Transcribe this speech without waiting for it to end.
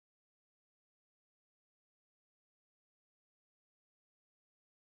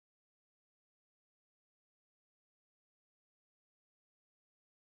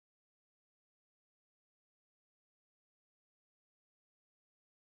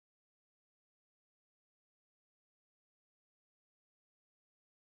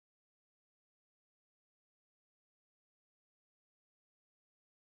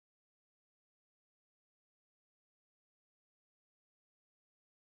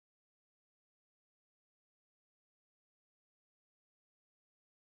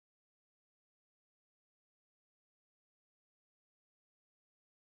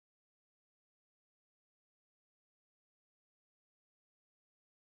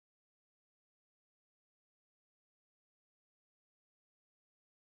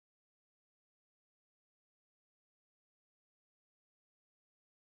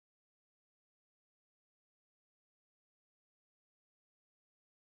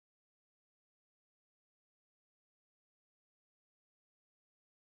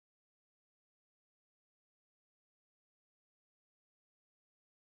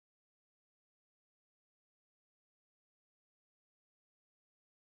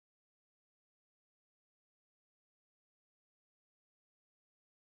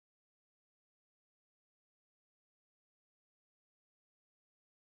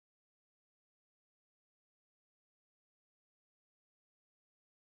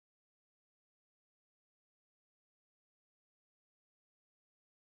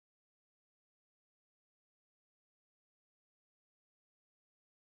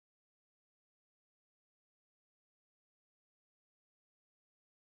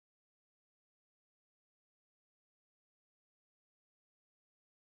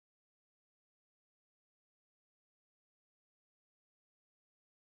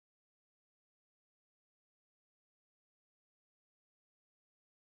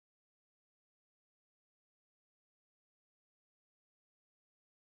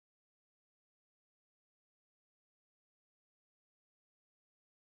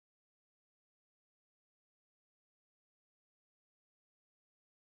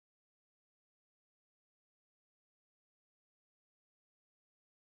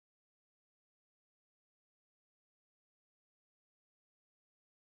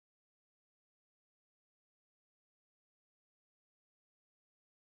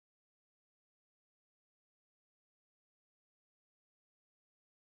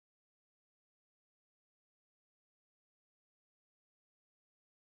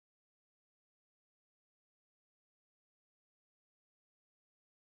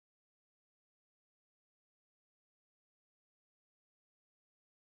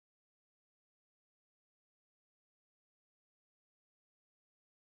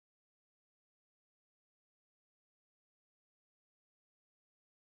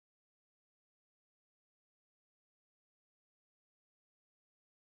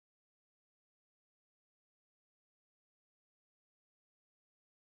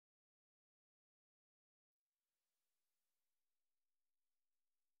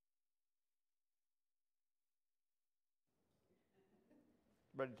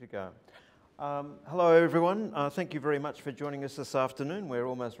Ready to go. Hello everyone, thank you very much for joining us this afternoon. We're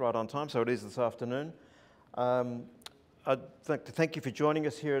almost right on time, so it is this afternoon. I'd like to thank you for joining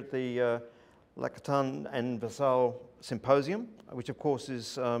us here at the Lacaton Vassal Symposium, which of course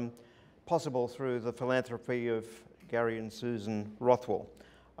is possible through the philanthropy of Gary and Susan Rothwell.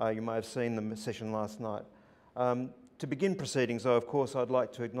 You may have seen the session last night. To begin proceedings though, of course, I'd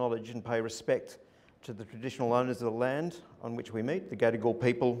like to acknowledge and pay respect to the traditional owners of the land on which we meet, the Gadigal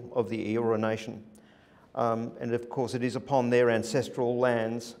people of the Eora Nation. And of course it is upon their ancestral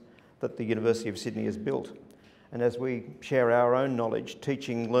lands that the University of Sydney is built. And as we share our own knowledge,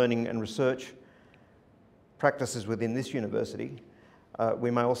 teaching, learning and research practices within this university, we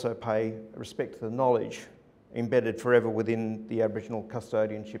may also pay respect to the knowledge embedded forever within the Aboriginal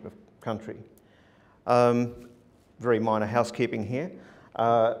custodianship of country. Very minor housekeeping here.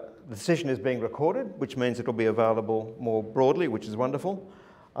 The session is being recorded, which means it'll be available more broadly, which is wonderful.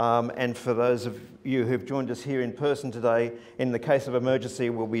 And for those of you who've joined us here in person today, in the case of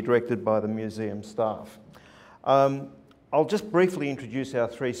emergency, will be directed by the museum staff. I'll just briefly introduce our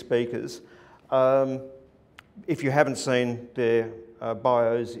three speakers. If you haven't seen their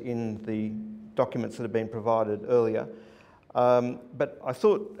bios in the documents that have been provided earlier, but I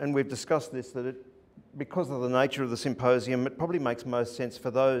thought, and we've discussed this, that because of the nature of the symposium, it probably makes most sense for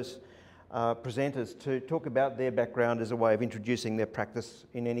those presenters to talk about their background as a way of introducing their practice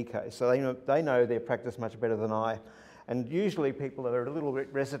in any case. So they know their practice much better than I. And usually people are a little bit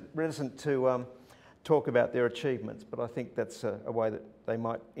reticent to talk about their achievements, but I think that's a way that they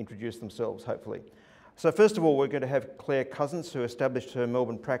might introduce themselves, hopefully. So first of all, we're going to have Claire Cousins, who established her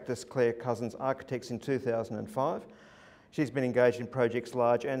Melbourne practice, Claire Cousins Architects, in 2005. She's been engaged in projects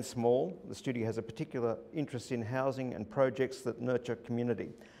large and small. The studio has a particular interest in housing and projects that nurture community.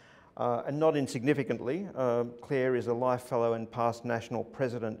 And not insignificantly, Claire is a Life Fellow and past National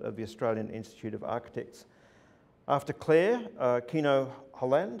President of the Australian Institute of Architects. After Claire, Kino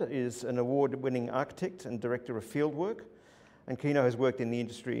Holland is an award-winning architect and director of fieldwork. And Kino has worked in the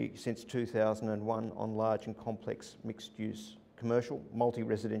industry since 2001 on large and complex mixed-use commercial,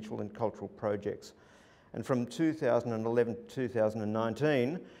 multi-residential and cultural projects. And from 2011 to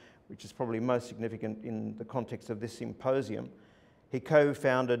 2019, which is probably most significant in the context of this symposium, he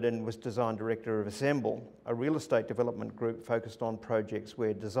co-founded and was design director of Assemble, a real estate development group focused on projects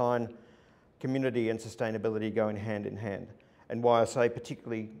where design, community and sustainability go in hand. And why I say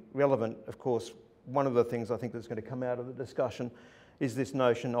particularly relevant, of course, one of the things I think that's going to come out of the discussion is this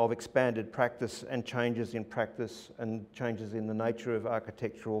notion of expanded practice and changes in practice and changes in the nature of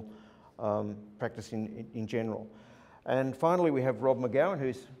architectural practice in general. And finally, we have Rob McGowan,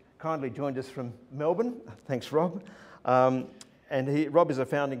 who's kindly joined us from Melbourne. Thanks, Rob. Rob is a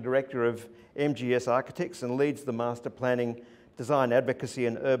founding director of MGS Architects and leads the master planning, design advocacy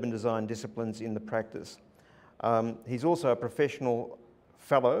and urban design disciplines in the practice. He's also a professional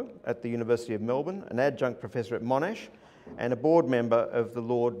fellow at the University of Melbourne, an adjunct professor at Monash, and a board member of the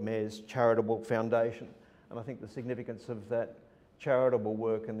Lord Mayor's Charitable Foundation. And I think the significance of that charitable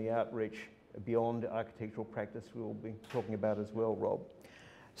work and the outreach beyond architectural practice we'll be talking about as well, Rob.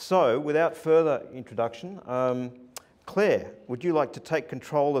 So, without further introduction, Claire, would you like to take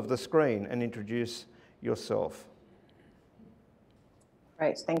control of the screen and introduce yourself?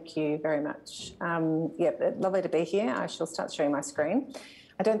 Great, thank you very much. Lovely to be here. I shall start sharing my screen.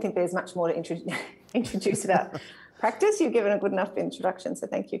 I don't think there's much more to introduce about practice. You've given a good enough introduction, so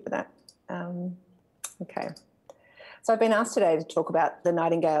thank you for that. Okay. So I've been asked today to talk about the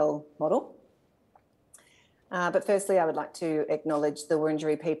Nightingale model. But firstly, I would like to acknowledge the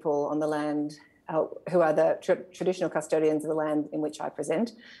Wurundjeri people on the land who are the traditional custodians of the land in which I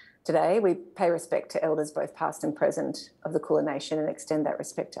present. Today, we pay respect to elders both past and present of the Kulin Nation and extend that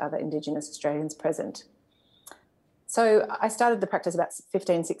respect to other Indigenous Australians present. So I started the practice about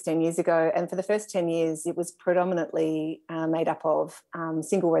 15, 16 years ago, and for the first 10 years, it was predominantly made up of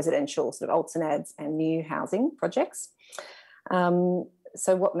single residential, sort of alts and ads and new housing projects.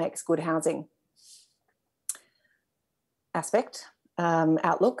 So what makes good housing? Aspect,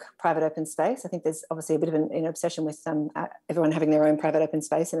 outlook, private open space. I think there's obviously a bit of an obsession with everyone having their own private open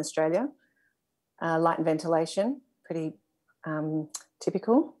space in Australia. Light and ventilation, pretty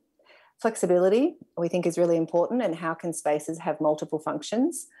typical. Flexibility, we think, is really important, and how can spaces have multiple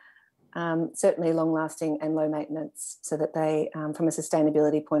functions? Certainly long-lasting and low maintenance, so that they, from a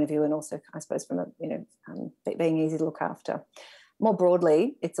sustainability point of view, and also, I suppose, from a being easy to look after. More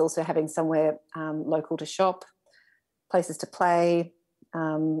broadly, it's also having somewhere local to shop, places to play.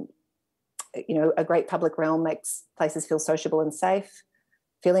 A great public realm makes places feel sociable and safe.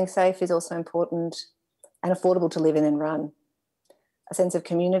 Feeling safe is also important, and affordable to live in and run. a sense of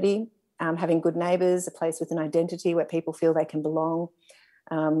community, having good neighbours, a place with an identity where people feel they can belong,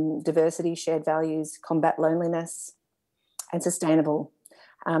 diversity, shared values, combat loneliness, and sustainable.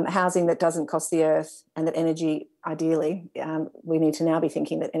 Housing that doesn't cost the earth, and that energy, ideally, we need to now be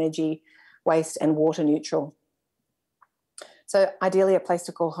thinking that energy, waste and water neutral. So ideally a place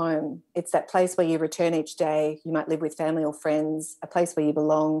to call home. It's that place where you return each day, you might live with family or friends, a place where you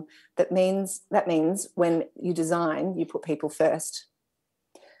belong. That means when you design, you put people first.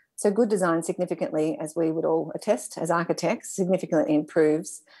 So good design significantly, as we would all attest as architects, significantly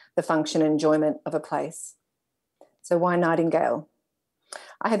improves the function and enjoyment of a place. So why Nightingale?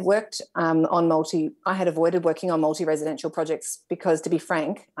 I had avoided working on multi-residential projects because, to be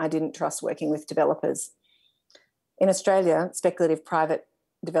frank, I didn't trust working with developers. In Australia, speculative private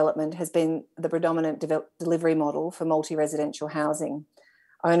development has been the predominant delivery model for multi-residential housing.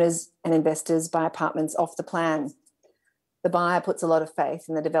 Owners and investors buy apartments off the plan. The buyer puts a lot of faith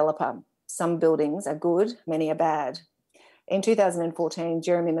in the developer. Some buildings are good, many are bad. In 2014,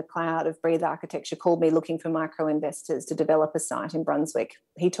 Jeremy McLeod of Breathe Architecture called me looking for micro-investors to develop a site in Brunswick.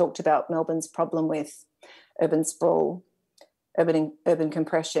 He talked about Melbourne's problem with urban sprawl, urban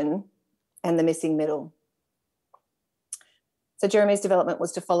compression, and the missing middle. So Jeremy's development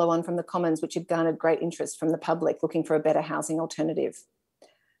was to follow on from the Commons, which had garnered great interest from the public looking for a better housing alternative.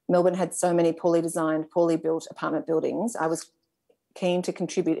 Melbourne had so many poorly designed, poorly built apartment buildings. I was keen to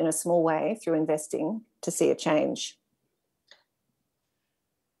contribute in a small way through investing to see a change.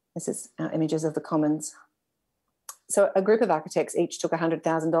 This is images of the Commons. So a group of architects each took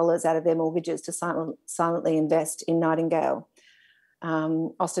 $100,000 out of their mortgages to silently invest in Nightingale.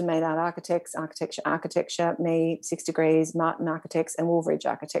 Austin Maynard Architects, Architecture, me, 6 Degrees, Martin Architects and Woolridge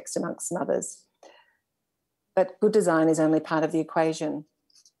Architects, amongst some others. But good design is only part of the equation.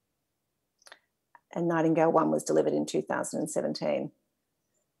 And Nightingale 1 was delivered in 2017.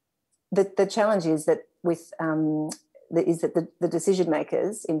 The challenge is that the decision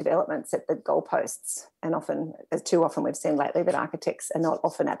makers in development set the goalposts, and often, as too often we've seen lately, that architects are not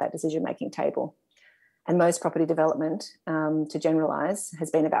often at that decision-making table. And most property development, to generalise, has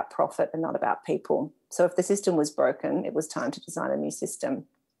been about profit and not about people. So if the system was broken, it was time to design a new system.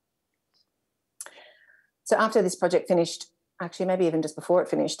 So after this project finished, actually maybe even just before it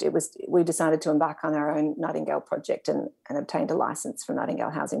finished, we decided to embark on our own Nightingale project and obtained a licence from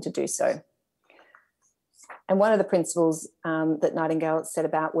Nightingale Housing to do so. And one of the principles that Nightingale set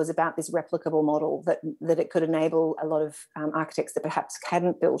about was about this replicable model, that it could enable a lot of architects that perhaps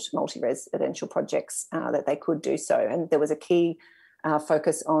hadn't built multi-residential projects, that they could do so. And there was a key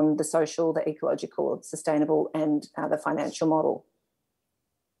focus on the social, the ecological, sustainable, and the financial model.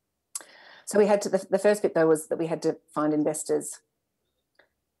 So we had to, the first bit though was that we had to find investors.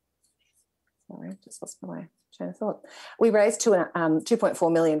 Sorry, just lost my train of thought. We raised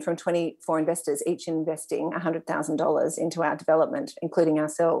 2.4 million from 24 investors, each investing $100,000 into our development, including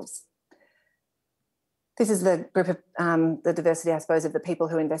ourselves. This is the group of the diversity, I suppose, of the people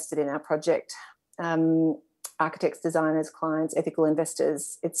who invested in our project. Architects, designers, clients, ethical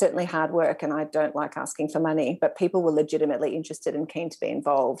investors. It's certainly hard work, and I don't like asking for money, but people were legitimately interested and keen to be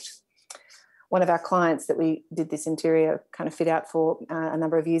involved. One of our clients that we did this interior kind of fit out for a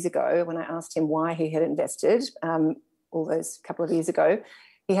number of years ago, when I asked him why he had invested all those couple of years ago,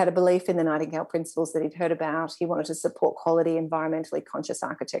 he had a belief in the Nightingale principles that he'd heard about. He wanted to support quality, environmentally conscious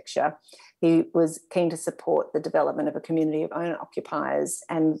architecture. He was keen to support the development of a community of owner-occupiers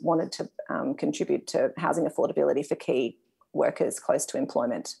and wanted to contribute to housing affordability for key workers close to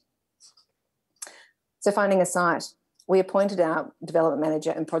employment. So finding a site. We appointed our development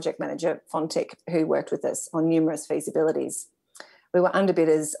manager and project manager, Fontic, who worked with us on numerous feasibilities. We were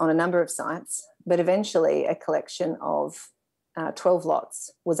underbidders on a number of sites, but eventually a collection of 12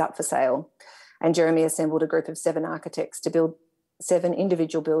 lots was up for sale. And Jeremy assembled a group of 7 architects to build 7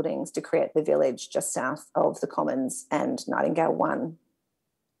 individual buildings to create the village just south of the Commons and Nightingale 1.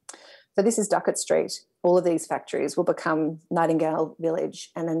 So this is Duckett Street. All of these factories will become Nightingale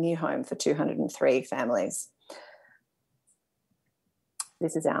Village and a new home for 203 families.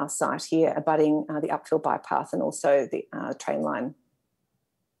 This is our site here, abutting the upfill bypass and also the train line.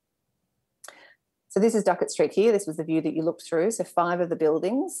 So this is Duckett Street here. This was the view that you looked through. So 5 of the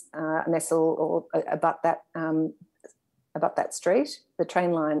buildings nestle or abut that street. The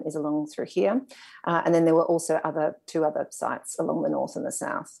train line is along through here. And then there were also 2 other sites along the north and the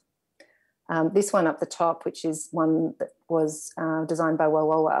south. This one up the top, which is one that was designed by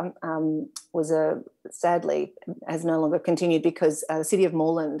Wawawa, sadly has no longer continued because the City of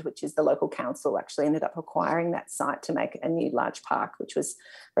Moreland, which is the local council, actually ended up acquiring that site to make a new large park, which was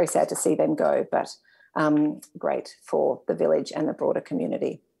very sad to see them go. But great for the village and the broader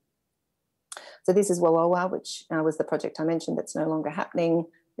community. So this is Wawawa, which was the project I mentioned that's no longer happening.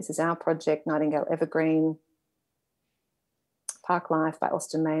 This is our project, Nightingale Evergreen. Park Life by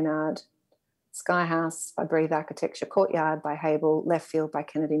Austin Maynard. Sky House by Breathe Architecture. Courtyard by Hable. Left Field by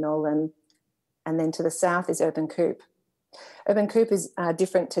Kennedy Nolan. And then to the south is Urban Coop. Urban Coop is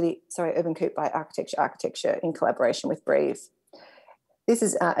different to Urban Coop by Architecture in collaboration with Breathe. This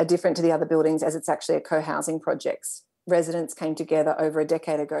is different to the other buildings as it's actually a co-housing project. Residents came together over a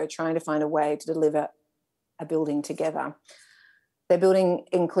decade ago trying to find a way to deliver a building together. Their building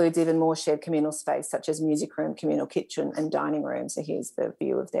includes even more shared communal space, such as music room, communal kitchen and dining room. So here's the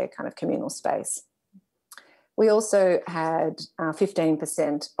view of their kind of communal space. We also had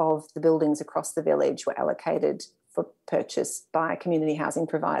 15% of the buildings across the village were allocated for purchase by community housing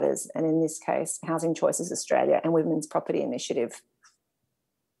providers, and in this case, Housing Choices Australia and Women's Property Initiative.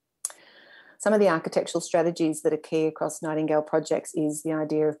 Some of the architectural strategies that are key across Nightingale projects is the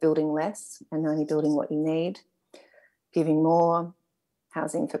idea of building less and only building what you need, giving more,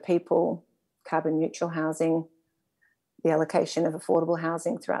 housing for people, carbon neutral housing, the allocation of affordable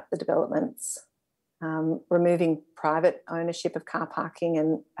housing throughout the developments, removing private ownership of car parking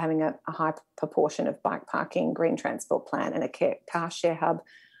and having a high proportion of bike parking, green transport plan and a car share hub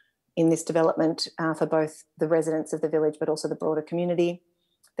in this development for both the residents of the village but also the broader community.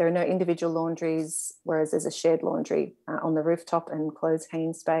 There are no individual laundries, whereas there's a shared laundry on the rooftop and clothes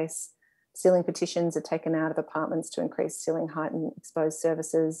hanging space. Ceiling petitions are taken out of apartments to increase ceiling height and exposed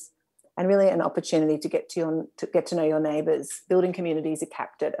surfaces, and really an opportunity to get to know your neighbours. Building communities are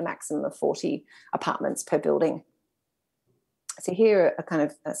capped at a maximum of 40 apartments per building. So here a kind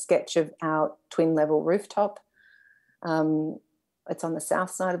of a sketch of our twin level rooftop. It's on the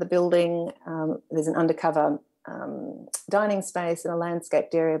south side of the building. There's an undercover dining space and a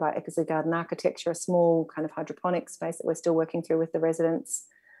landscaped area by Eckersley Garden Architecture, a small kind of hydroponic space that we're still working through with the residents.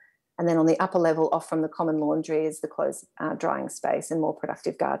 And then on the upper level, off from the common laundry, is the clothes drying space and more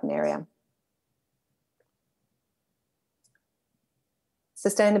productive garden area.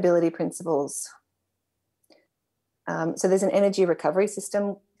 Sustainability principles. So there's an energy recovery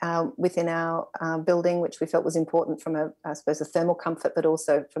system within our building, which we felt was important from I suppose, a thermal comfort, but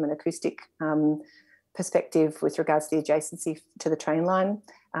also from an acoustic perspective with regards to the adjacency to the train line.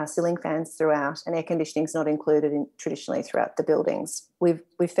 Ceiling fans throughout, and air conditioning is not included traditionally throughout the buildings. We've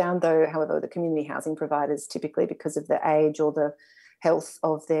found though, however, the community housing providers, typically because of the age or the health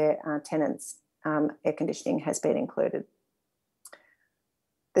of their tenants, air conditioning has been included.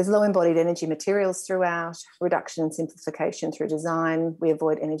 There's low embodied energy materials throughout, reduction and simplification through design. We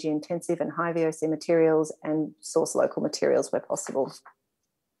avoid energy intensive and high VOC materials and source local materials where possible.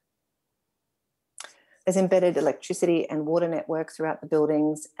 There's embedded electricity and water network throughout the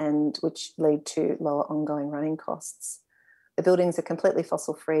buildings, and which lead to lower ongoing running costs. The buildings are completely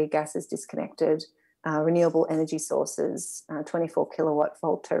fossil-free, gas is disconnected, renewable energy sources, 24 kilowatt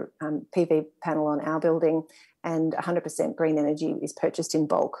volt PV panel on our building, and 100% green energy is purchased in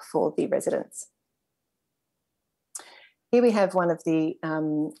bulk for the residents. Here we have one of the,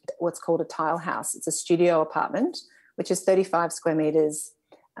 what's called a tile house. It's a studio apartment, which is 35 square metres,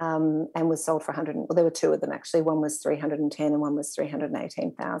 and was sold for well, there were two of them actually. One was 310 and one was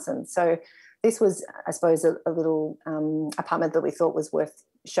 318,000. So this was, I suppose, a little apartment that we thought was worth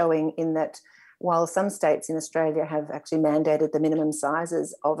showing, in that while some states in Australia have actually mandated the minimum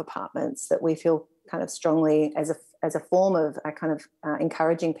sizes of apartments, that we feel kind of strongly as a form of kind of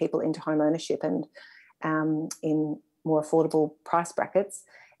encouraging people into home ownership and in more affordable price brackets,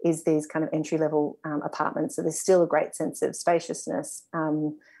 is these kind of entry-level apartments. So there's still a great sense of spaciousness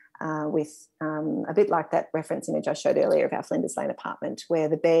with a bit like that reference image I showed earlier of our Flinders Lane apartment, where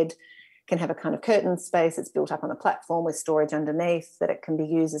the bed can have a kind of curtain space. It's built up on a platform with storage underneath, that it can be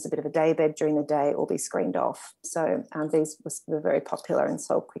used as a bit of a day bed during the day or be screened off. So these were very popular and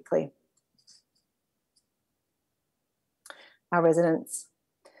sold quickly. Our residents.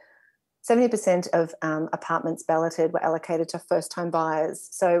 70% of apartments balloted were allocated to first-time buyers.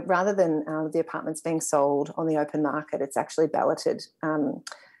 So rather than the apartments being sold on the open market, it's actually balloted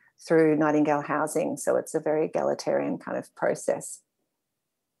through Nightingale Housing. So it's a very egalitarian kind of process.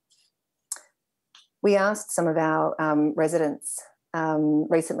 We asked some of our residents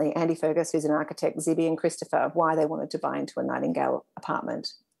recently, Andy Fergus, who's an architect, Zibby and Christopher, why they wanted to buy into a Nightingale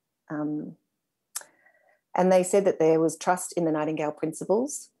apartment. And they said that there was trust in the Nightingale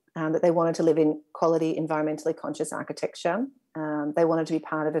principles, that they wanted to live in quality, environmentally conscious architecture. They wanted to be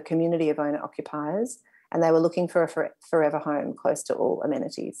part of a community of owner-occupiers, and they were looking for a forever home close to all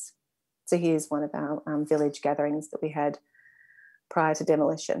amenities. So here's one of our village gatherings that we had prior to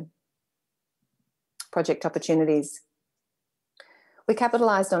demolition. project opportunities. We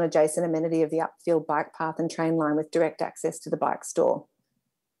capitalised on adjacent amenity of the upfield bike path and train line with direct access to the bike store.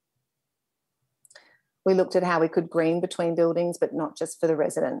 We looked at how we could green between buildings, but not just for the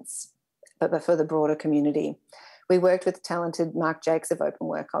residents, but for the broader community. We worked with talented Mark Jakes of Open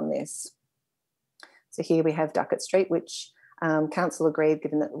Work on this. So here we have Duckett Street, which council agreed,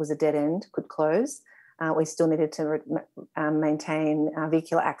 given that it was a dead end, could close. We still needed to maintain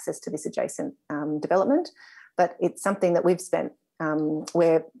vehicular access to this adjacent development, but it's something that we've spent.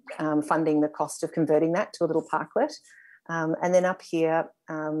 We're funding the cost of converting that to a little parklet. And then up here,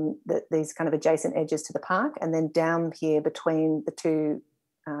 these kind of adjacent edges to the park, and then down here between the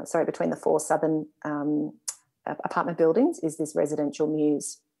between the four southern apartment buildings is this residential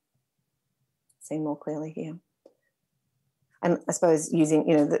mews. Seen more clearly here. And I suppose using,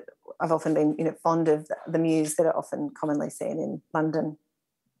 I've often been, fond of the mews that are often commonly seen in London.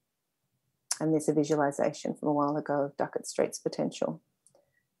 And there's a visualisation from a while ago of Duckett Street's potential.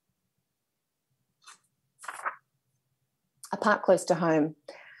 A park close to home.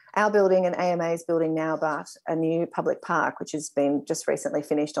 Our building and AMA's building now but a new public park, which has been just recently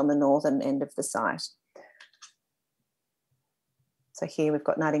finished on the northern end of the site. So here we've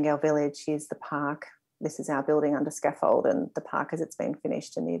got Nightingale Village, here's the park. This is our building under scaffold and the park as it's been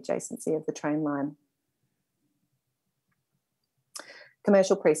finished in the adjacency of the train line.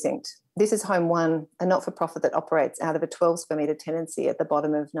 Commercial precinct. This is Home 1, a not-for-profit that operates out of a 12 square metre tenancy at the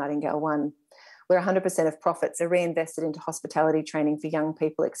bottom of Nightingale 1, where 100% of profits are reinvested into hospitality training for young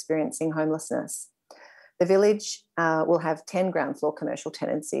people experiencing homelessness. The village will have 10 ground floor commercial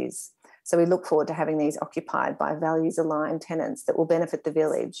tenancies. So we look forward to having these occupied by values-aligned tenants that will benefit the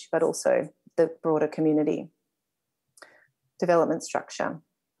village, but also the broader community. Development structure.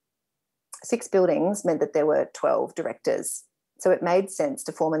 6 buildings meant that there were 12 directors. So it made sense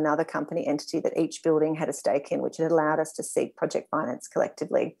to form another company entity that each building had a stake in, which had allowed us to seek project finance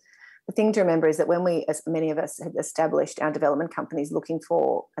collectively. The thing to remember is that when we, as many of us, had established our development companies looking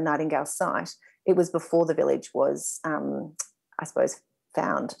for a Nightingale site, it was before the village was, I suppose,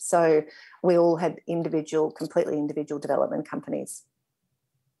 found. So we all had completely individual development companies.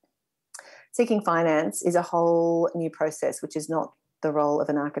 Seeking finance is a whole new process, which is not the role of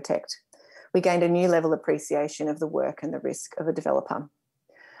an architect. We gained a new level of appreciation of the work and the risk of a developer.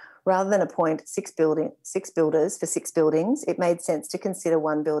 Rather than appoint 6 builders for 6 buildings, it made sense to consider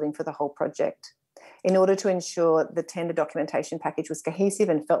 1 building for the whole project. In order to ensure the tender documentation package was cohesive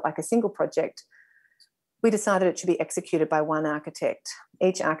and felt like a single project, we decided it should be executed by 1 architect.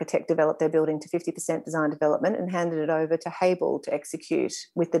 Each architect developed their building to 50% design development and handed it over to Hable to execute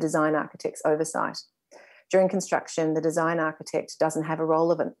with the design architect's oversight. During construction, the design architect doesn't have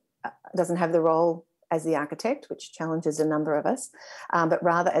the role as the architect, which challenges a number of us, but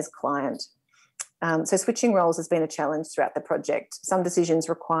rather as client. So switching roles has been a challenge throughout the project. Some decisions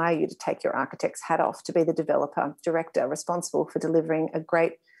require you to take your architect's hat off to be the developer, director, responsible for delivering a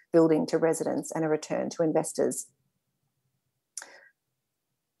great building to residents and a return to investors.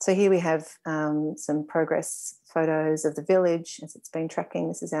 So here we have some progress photos of the village as it's been tracking.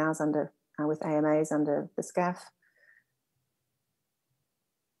 This is ours under with AMAs under the SCAF.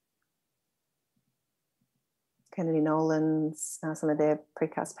 Kennedy Nolan's, some of their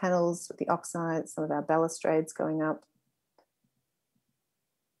precast panels with the oxides, some of our balustrades going up,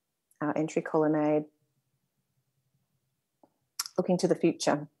 our entry colonnade. Looking to the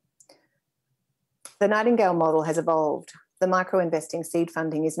future. The Nightingale model has evolved. The micro-investing seed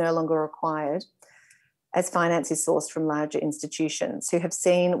funding is no longer required as finance is sourced from larger institutions who have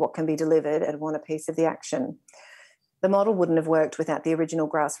seen what can be delivered and want a piece of the action. The model wouldn't have worked without the original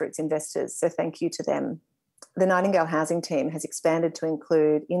grassroots investors, so thank you to them. The Nightingale Housing team has expanded to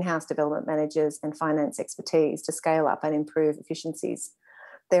include in-house development managers and finance expertise to scale up and improve efficiencies.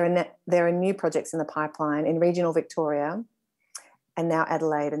 There are new projects in the pipeline in regional Victoria and now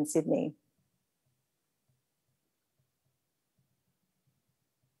Adelaide and Sydney.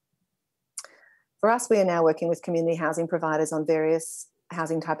 For us, we are now working with community housing providers on various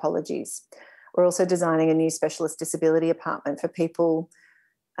housing typologies. We're also designing a new specialist disability apartment for people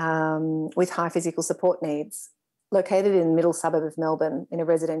with high physical support needs. Located in the middle suburb of Melbourne in a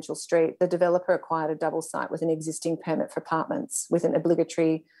residential street, the developer acquired a double site with an existing permit for apartments with an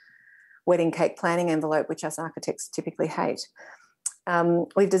obligatory wedding cake planning envelope, which us architects typically hate.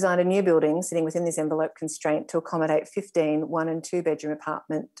 We've designed a new building sitting within this envelope constraint to accommodate 15 1- and 2-bedroom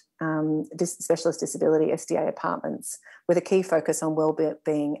apartment specialist disability SDA apartments with a key focus on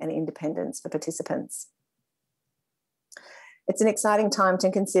wellbeing and independence for participants. It's an exciting time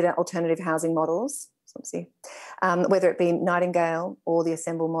to consider alternative housing models. whether it be Nightingale or the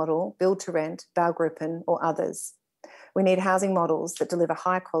Assemble model, build to rent, Baugruppen or others. We need housing models that deliver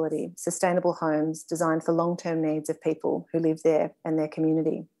high quality, sustainable homes designed for long-term needs of people who live there and their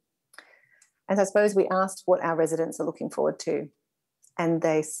community. And I suppose we asked what our residents are looking forward to. And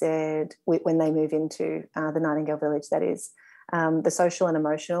they said, when they move into the Nightingale Village, that is, the social and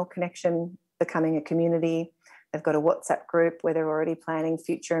emotional connection, becoming a community. They've got a WhatsApp group where they're already planning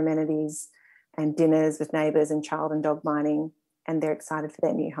future amenities and dinners with neighbours and child and dog mining, and they're excited for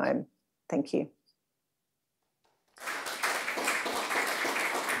their new home. Thank you.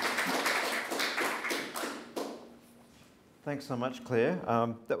 Thanks so much, Claire.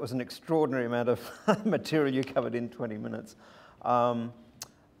 That was an extraordinary amount of material you covered in 20 minutes. I'm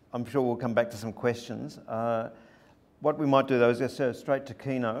sure we'll come back to some questions. What we might do though is just go straight to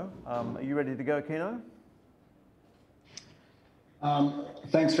Kino. Are you ready to go, Kino?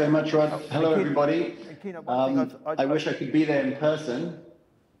 Thanks very much, Rod. Hello, everybody. Kino, I wish I could be there in person.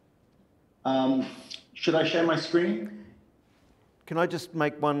 Should I share my screen? Can I just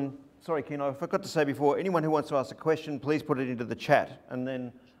make one? Sorry, Kino, I forgot to say before, anyone who wants to ask a question, please put it into the chat. And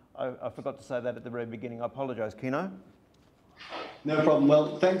then I forgot to say that at the very beginning. I apologise, Kino. No problem.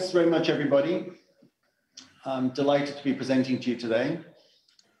 Well, thanks very much, everybody. I'm delighted to be presenting to you today.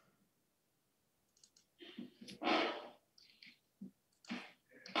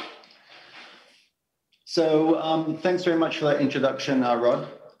 So thanks very much for that introduction, Rod,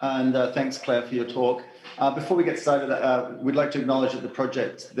 and thanks, Claire, for your talk. Before we get started, we'd like to acknowledge that the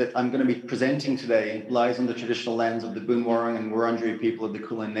project that I'm going to be presenting today lies on the traditional lands of the Boon Wurrung and Wurundjeri people of the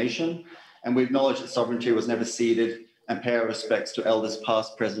Kulin Nation, and we acknowledge that sovereignty was never ceded, and pay our respects to elders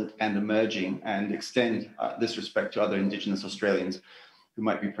past, present, and emerging, and extend this respect to other Indigenous Australians who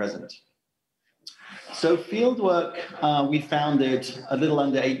might be present. So fieldwork, we founded a little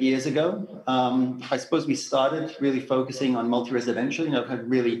under 8 years ago. I suppose we started really focusing on multi-residential. You know, I've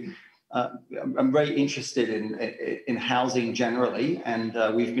really, I'm very interested in housing generally, and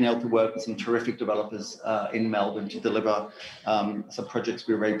we've been able to work with some terrific developers in Melbourne to deliver some projects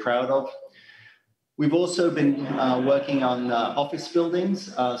we're very proud of. We've also been working on office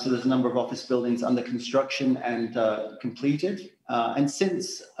buildings. So there's a number of office buildings under construction and completed. And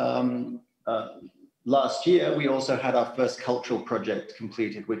since last year, we also had our first cultural project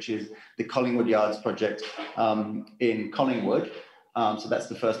completed, which is the Collingwood Yards project in Collingwood. So that's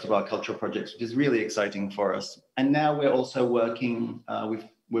the first of our cultural projects, which is really exciting for us. And now we're also working,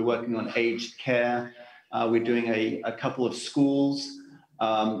 we're working on aged care. We're doing a couple of schools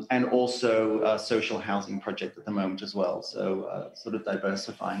and also a social housing project at the moment as well. So sort of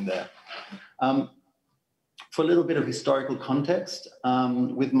diversifying there. For a little bit of historical context,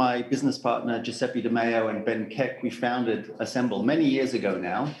 with my business partner, Giuseppe Di Maio and Ben Keck, we founded Assemble many years ago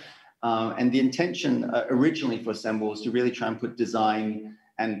now. And the intention originally for Assemble was to really try and put design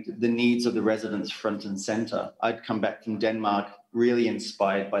and the needs of the residents front and center. I'd come back from Denmark really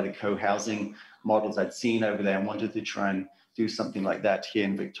inspired by the co-housing models I'd seen over there and wanted to try and do something like that here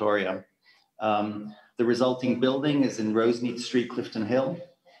in Victoria. The resulting building is in Roseneath Street, Clifton Hill.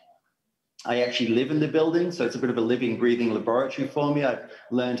 I actually live in the building, so it's a bit of a living, breathing laboratory for me. I've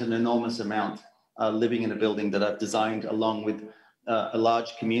learned an enormous amount living in a building that I've designed along with a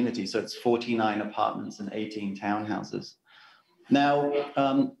large community. So it's 49 apartments and 18 townhouses. Now,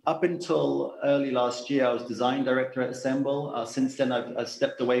 up until early last year, I was design director at Assemble. Since then, I've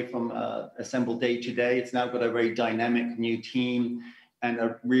stepped away from Assemble day to day. It's now got a very dynamic new team and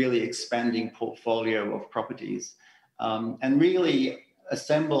a really expanding portfolio of properties. And really,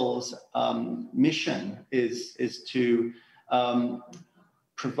 Assemble's mission is to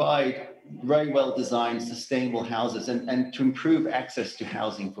provide very well-designed, sustainable houses and to improve access to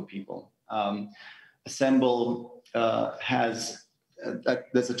housing for people. Assemble has,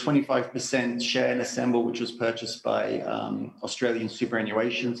 there's a 25% share in Assemble, which was purchased by Australian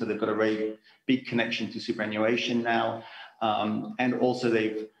superannuation. So they've got a very big connection to superannuation now. And also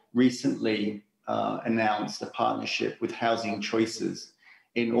they've recently announced a partnership with Housing Choices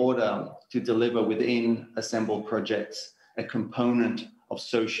in order to deliver within Assemble projects a component of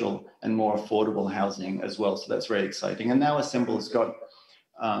social and more affordable housing as well. So that's very exciting. And now Assemble has got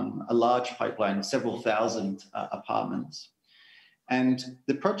a large pipeline of several thousand apartments. And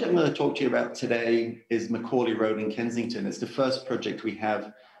the project I'm going to talk to you about today is Macaulay Road in Kensington. It's the first project we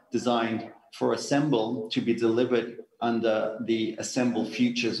have designed for Assemble to be delivered under the Assemble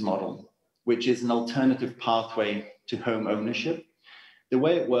Futures model, which is an alternative pathway to home ownership. The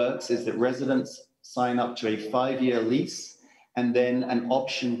way it works is that residents sign up to a 5-year lease and then an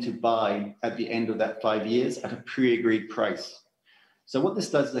option to buy at the end of that 5 years at a pre-agreed price. So what this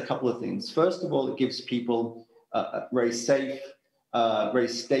does is a couple of things. First of all, it gives people a very safe, very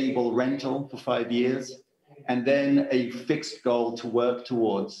stable rental for 5 years, and then a fixed goal to work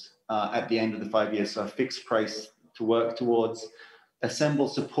towards at the end of the 5 years, so a fixed price to work towards. Assemble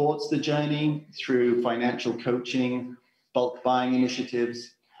supports the journey through financial coaching, bulk buying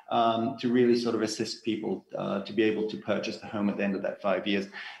initiatives, to really sort of assist people to be able to purchase the home at the end of that 5 years.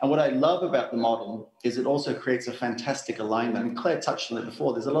 And what I love about the model is it also creates a fantastic alignment. And Claire touched on it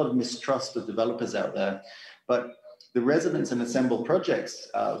before, there's a lot of mistrust of developers out there, but the residence and Assemble projects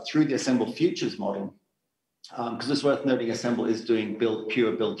through the Assemble Futures model, because it's worth noting Assemble is doing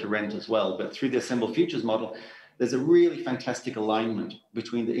pure build to rent as well, but through the Assemble Futures model, there's a really fantastic alignment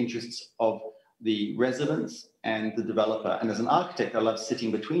between the interests of the residents and the developer. And as an architect, I love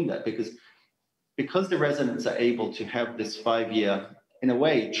sitting between that because the residents are able to have this 5 year, in a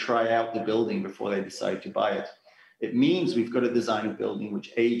way, try out the building before they decide to buy it. It means we've got to design a building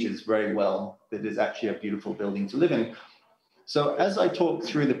which ages very well, that is actually a beautiful building to live in. So as I talk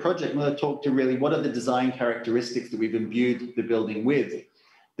through the project, I'm going to talk to really what are the design characteristics that we've imbued the building with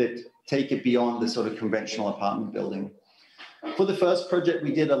that take it beyond the sort of conventional apartment building. For the first project,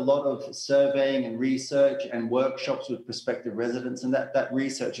 we did a lot of surveying and research and workshops with prospective residents, and that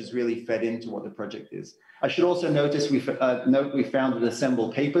research has really fed into what the project is. I should also note we founded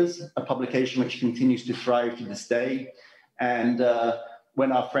Assemble Papers, a publication which continues to thrive to this day. And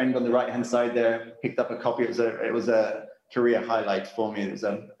when our friend on the right-hand side there picked up a copy, it was a career highlight for me. It was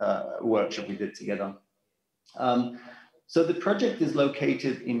a workshop we did together. So the project is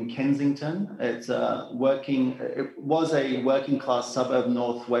located in Kensington. It was a working class suburb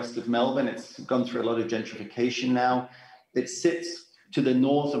northwest of Melbourne. It's gone through a lot of gentrification now. It sits to the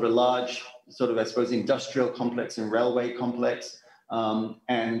north of a large sort of, I suppose, industrial complex and railway complex,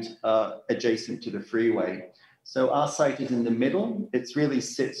 and adjacent to the freeway. So our site is in the middle. It really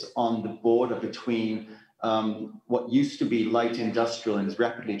sits on the border between what used to be light industrial and is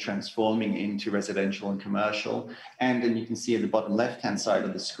rapidly transforming into residential and commercial. And then you can see at the bottom left-hand side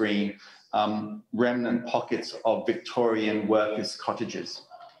of the screen, remnant pockets of Victorian workers' cottages.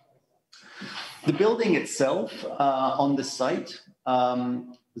 The building itself on the site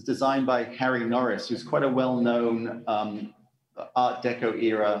was designed by Harry Norris, who's quite a well-known Art Deco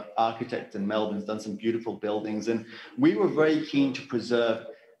era architect in Melbourne. He's done some beautiful buildings. And we were very keen to preserve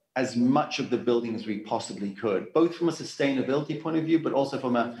as much of the building as we possibly could, both from a sustainability point of view, but also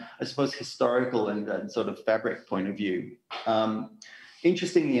from a, I suppose, historical and sort of fabric point of view.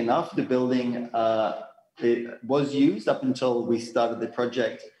 Interestingly enough, the building it was used up until we started the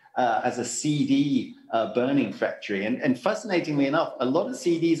project as a CD burning factory. And fascinatingly enough, a lot of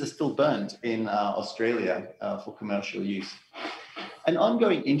CDs are still burned in Australia for commercial use. An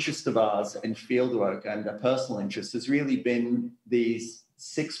ongoing interest of ours in fieldwork and a personal interest has really been these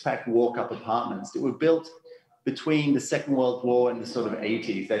six-pack walk-up apartments that were built between the Second World War and the sort of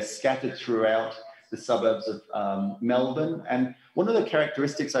 80s. They're scattered throughout the suburbs of Melbourne. And one of the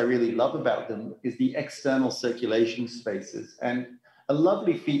characteristics I really love about them is the external circulation spaces. And a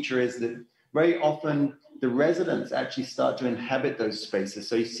lovely feature is that very often the residents actually start to inhabit those spaces.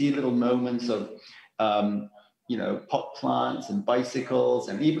 So you see little moments of pot plants and bicycles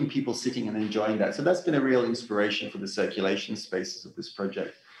and even people sitting and enjoying that. So that's been a real inspiration for the circulation spaces of this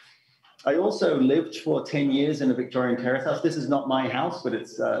project. I also lived for 10 years in a Victorian terrace house. This is not my house, but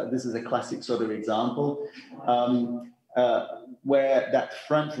this is a classic sort of example where that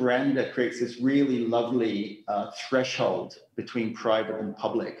front veranda creates this really lovely threshold between private and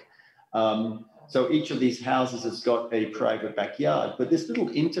public. So each of these houses has got a private backyard, but this little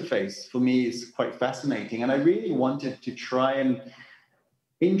interface for me is quite fascinating. And I really wanted to try and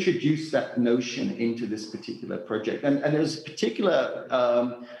introduce that notion into this particular project. And there's a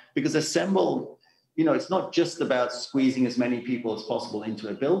particular, because Assemble, it's not just about squeezing as many people as possible into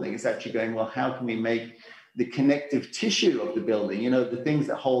a building. It's actually going, well, how can we make the connective tissue of the building, the things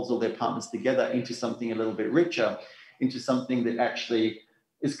that holds all the apartments together into something a little bit richer, into something that actually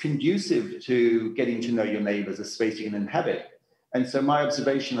is conducive to getting to know your neighbors, a space you can inhabit. And so my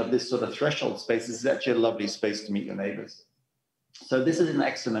observation of this sort of threshold space is actually a lovely space to meet your neighbors. So this is an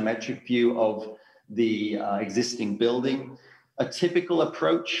axonometric view of the existing building. A typical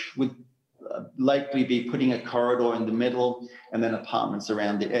approach would likely be putting a corridor in the middle and then apartments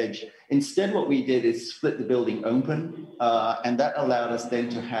around the edge. Instead, what we did is split the building open, and that allowed us then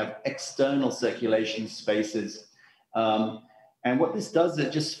to have external circulation spaces. And what this does,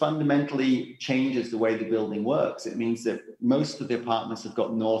 it just fundamentally changes the way the building works. It means that most of the apartments have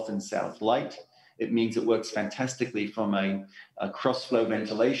got north and south light. It means it works fantastically from a cross-flow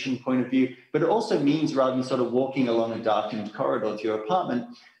ventilation point of view, but it also means rather than sort of walking along a darkened corridor to your apartment,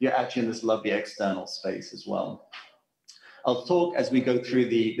 you're actually in this lovely external space as well. I'll talk as we go through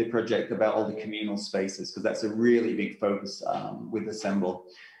the project about all the communal spaces, because that's a really big focus with Assemble.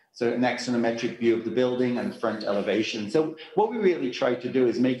 So an axonometric view of the building and the front elevation. So what we really try to do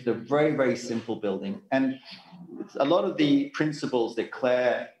is make it a very, very simple building. And a lot of the principles that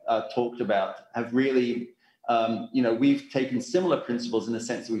Claire talked about have really, we've taken similar principles in the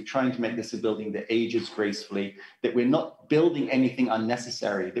sense that we're trying to make this a building that ages gracefully, that we're not building anything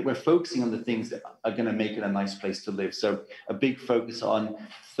unnecessary, that we're focusing on the things that are going to make it a nice place to live. So a big focus on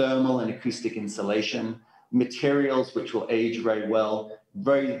thermal and acoustic insulation, materials which will age very well,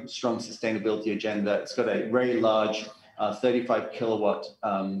 very strong sustainability agenda. It's got a very large 35 kilowatt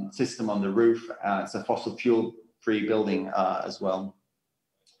system on the roof. It's a fossil fuel free building as well.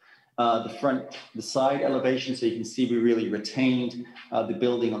 The side elevation, so you can see we really retained the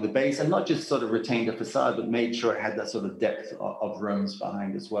building on the base, and not just sort of retained a facade, but made sure it had that sort of depth of rooms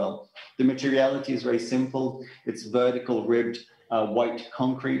behind as well. The materiality is very simple. It's vertical ribbed white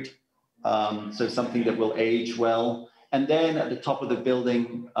concrete, so something that will age well. And then at the top of the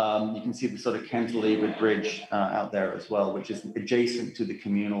building, you can see the sort of cantilevered bridge out there as well, which is adjacent to the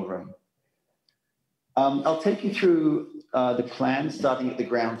communal room. I'll take you through the plan, starting at the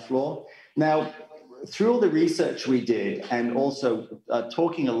ground floor. Now, through all the research we did, and also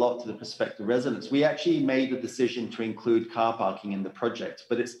talking a lot to the prospective residents, we actually made the decision to include car parking in the project,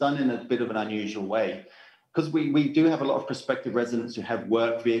 but it's done in a bit of an unusual way. Because we do have a lot of prospective residents who have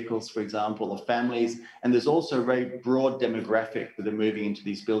work vehicles, for example, or families, and there's also a very broad demographic that are moving into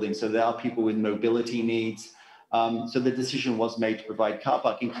these buildings. So there are people with mobility needs. So the decision was made to provide car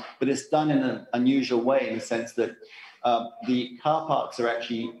parking, but it's done in an unusual way in the sense that the car parks are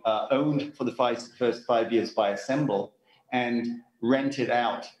actually owned for the first 5 years by Assemble and rented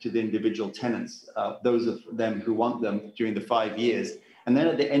out to the individual tenants, those of them who want them during the 5 years. And then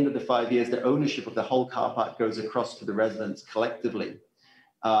at the end of the 5 years, the ownership of the whole car park goes across to the residents collectively.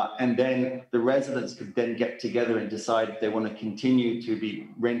 And then the residents could then get together and decide if they want to continue to be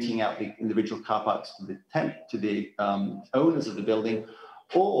renting out the individual car parks to the owners of the building,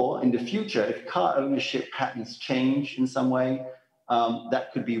 or in the future, if car ownership patterns change in some way,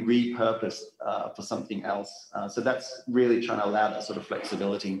 that could be repurposed for something else. So that's really trying to allow that sort of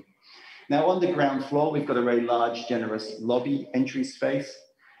flexibility. Now, on the ground floor, we've got a very large, generous lobby entry space.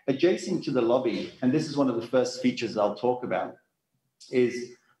 Adjacent to the lobby, and this is one of the first features I'll talk about,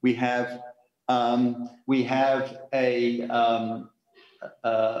 is we have a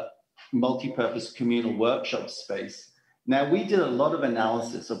multi-purpose communal workshop space. Now, we did a lot of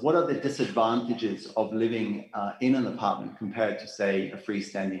analysis of what are the disadvantages of living in an apartment compared to, say, a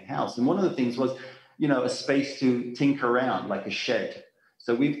freestanding house. And one of the things was, a space to tinker around, like a shed.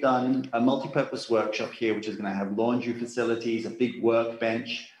 So we've done a multi-purpose workshop here, which is going to have laundry facilities, a big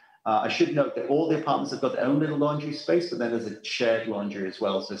workbench. I should note that all the apartments have got their own little laundry space, but then there's a shared laundry as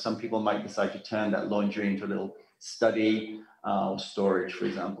well. So some people might decide to turn that laundry into a little study or storage, for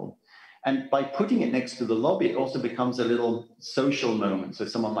example. And by putting it next to the lobby, it also becomes a little social moment. So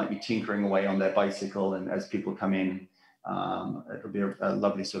someone might be tinkering away on their bicycle, and as people come in, it'll be a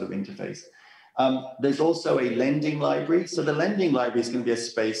lovely sort of interface. There's also a lending library. So the lending library is going to be a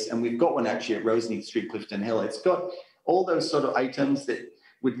space, and we've got one actually at Roseneath Street, Clifton Hill. It's got all those sort of items that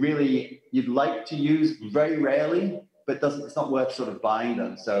you'd like to use very rarely, but it's not worth sort of buying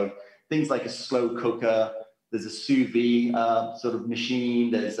them. So things like a slow cooker, there's a sous vide sort of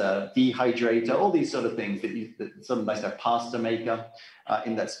machine, there's a dehydrator, all these sort of things that sort of nice, a pasta maker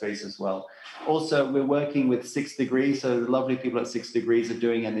in that space as well. Also, we're working with 6 Degrees. So the lovely people at 6 Degrees are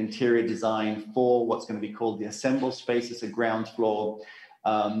doing an interior design for what's going to be called the Assemble space. It's a ground floor.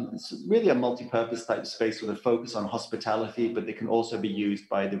 It's really a multi-purpose type space with a focus on hospitality, but they can also be used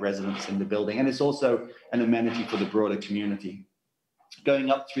by the residents in the building. And it's also an amenity for the broader community. Going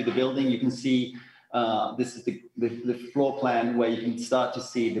up through the building, you can see this is the floor plan where you can start to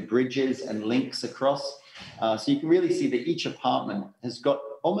see the bridges and links across. So you can really see that each apartment has got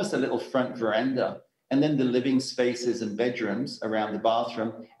almost a little front veranda, and then the living spaces and bedrooms around the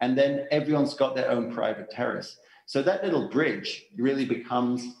bathroom, and then everyone's got their own private terrace. So that little bridge really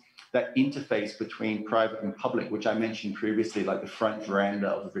becomes that interface between private and public, which I mentioned previously, like the front veranda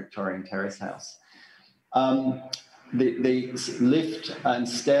of a Victorian terrace house. The lift and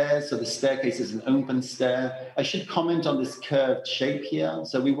stairs, so the staircase is an open stair. I should comment on this curved shape here.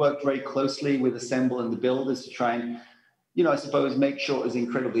 So we worked very closely with Assemble and the builders to try and you know, I suppose make sure it was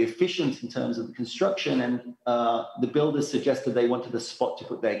incredibly efficient in terms of the construction. And the builders suggested they wanted a spot to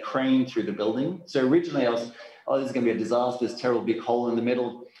put their crane through the building. So originally I was, oh, this is going to be a disaster, this terrible big hole in the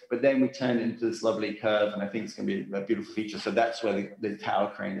middle. But then we turned it into this lovely curve, and I think it's going to be a beautiful feature. So that's where the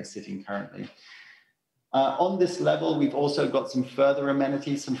tower crane is sitting currently. On this level, we've also got some further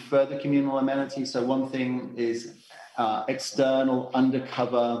amenities, some further communal amenities. So one thing is external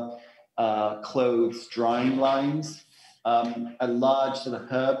undercover clothes drying lines, a large sort of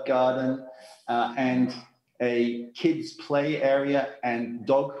herb garden, and a kids play area and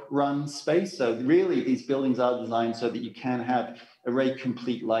dog run space. So really these buildings are designed so that you can have a very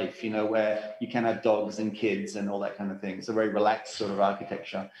complete life, you know, where you can have dogs and kids and all that kind of thing. It's a very relaxed sort of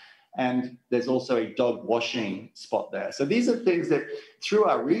architecture. And there's also a dog washing spot there. So these are things that through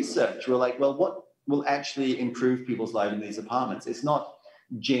our research, we're like, well, what will actually improve people's lives in these apartments? It's not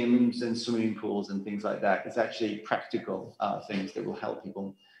gyms and swimming pools and things like that. It's actually practical things that will help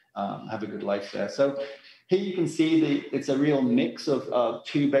people have a good life there. So here you can see it's a real mix of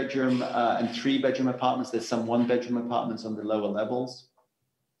 2-bedroom and 3-bedroom apartments. There's some 1-bedroom apartments on the lower levels.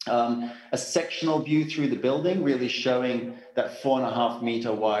 A sectional view through the building, really showing that 4.5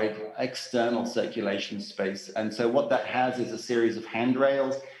 meter wide external circulation space. And so what that has is a series of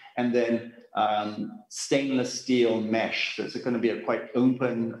handrails and then stainless steel mesh. So it's going to be a quite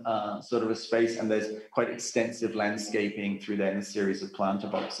open sort of a space, and there's quite extensive landscaping through there in a series of planter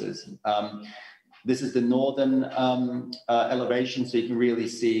boxes. This is the northern elevation, so you can really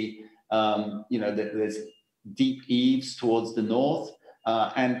see, you know, that there's deep eaves towards the north,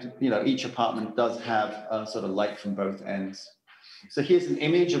 and you know, each apartment does have sort of light from both ends. So here's an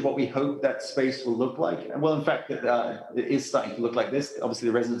image of what we hope that space will look like. Well, in fact, it is starting to look like this. Obviously,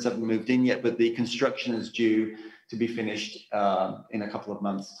 the residents haven't moved in yet, but the construction is due to be finished in a couple of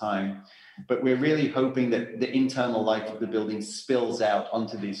months' time. But we're really hoping that the internal life of the building spills out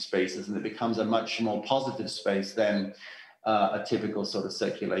onto these spaces, and it becomes a much more positive space than a typical sort of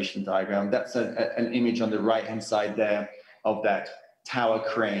circulation diagram. That's an image on the right-hand side there of that tower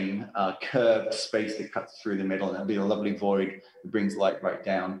crane curved space that cuts through the middle, and it'll be a lovely void that brings light right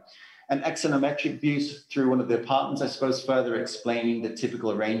down. And axonometric views through one of the apartments, I suppose, further explaining the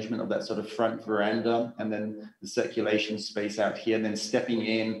typical arrangement of that sort of front veranda, and then the circulation space out here, and then stepping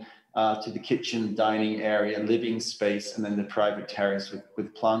in to the kitchen, dining area, living space, and then the private terrace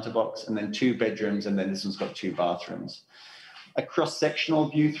with planter box, and then 2 bedrooms, and then this one's got 2 bathrooms. A cross-sectional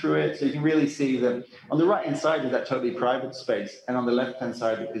view through it, so you can really see that on the right-hand side is that totally private space, and on the left-hand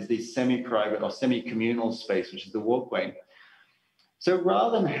side is the semi-private or semi-communal space, which is the walkway. So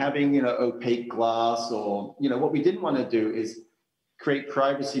rather than having, you know, opaque glass, or, you know, what we didn't want to do is create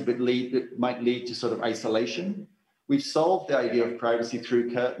privacy but that might lead to sort of isolation. We've solved the idea of privacy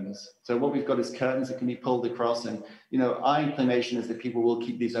through curtains. So what we've got is curtains that can be pulled across, and, you know, our inclination is that people will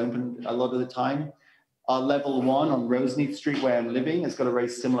keep these open a lot of the time. Our level 1 on Roseneath Street, where I'm living, has got a very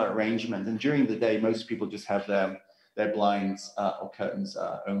similar arrangement. And during the day, most people just have their blinds or curtains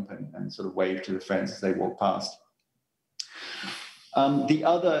open and sort of wave to the friends as they walk past. The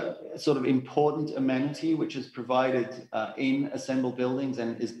other sort of important amenity which is provided in assembled buildings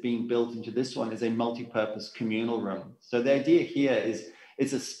and is being built into this one is a multi-purpose communal room. So the idea here is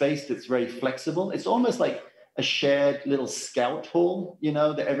it's a space that's very flexible. It's almost like a shared little scout hall, you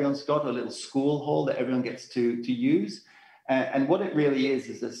know, that everyone's got, a little school hall that everyone gets to use. And what it really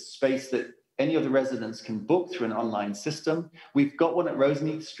is a space that any of the residents can book through an online system. We've got one at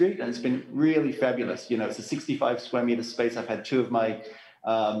Roseneath Street, and it's been really fabulous. You know, it's a 65 square meter space. I've had 2 of my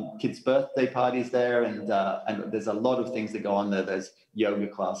kids' birthday parties there, and there's a lot of things that go on there. There's yoga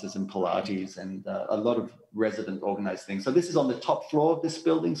classes and Pilates and a lot of resident organized things. So this is on the top floor of this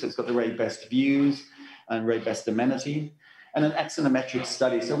building, so it's got the very best views and very best amenity, and an axonometric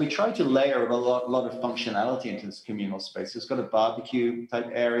study. So we try to layer a lot of functionality into this communal space. It's got a barbecue type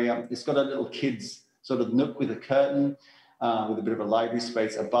area. It's got a little kids sort of nook with a curtain, with a bit of a library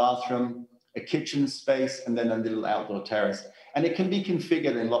space, a bathroom, a kitchen space, and then a little outdoor terrace. And it can be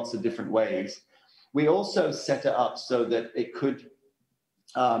configured in lots of different ways. We also set it up so that it could,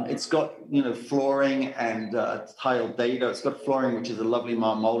 it's got, you know, flooring and tiled dado. It's got flooring, which is a lovely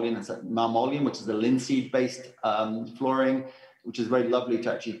marmoleum. It's a marmoleum, which is a linseed-based flooring, which is very lovely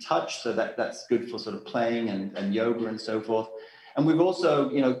to actually touch. So that's good for sort of playing and yoga and so forth. And we've also,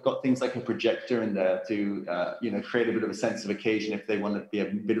 you know, got things like a projector in there to, you know, create a bit of a sense of occasion if they want to be a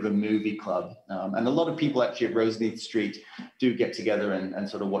bit of a movie club. And a lot of people actually at Roseneath Street do get together and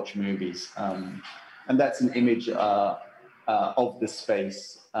sort of watch movies. And that's an image of the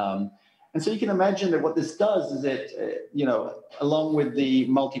space. And so you can imagine that what this does is it, you know, along with the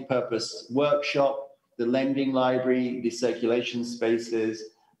multi-purpose workshop, the lending library, the circulation spaces,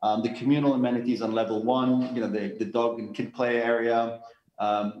 the communal amenities on level 1, you know, the dog and kid play area,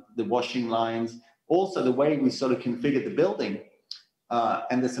 the washing lines. Also, the way we sort of configured the building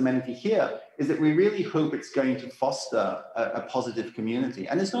and this amenity here is that we really hope it's going to foster a positive community.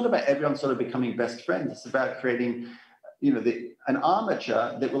 And it's not about everyone sort of becoming best friends. It's about creating, you know, an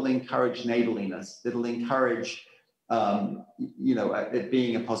armature that will encourage neighborliness, that will encourage, you know, it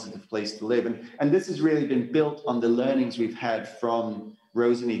being a positive place to live. And this has really been built on the learnings we've had from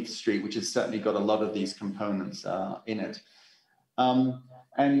Roseneath Street, which has certainly got a lot of these components in it. Not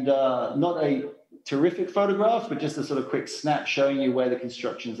a terrific photograph, but just a sort of quick snap showing you where the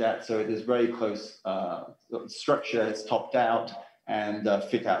construction's at. So it is very close. Structure is topped out, and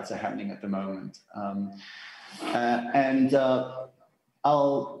fit outs are happening at the moment.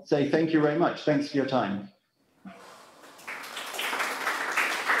 I'll say thank you very much. Thanks for your time.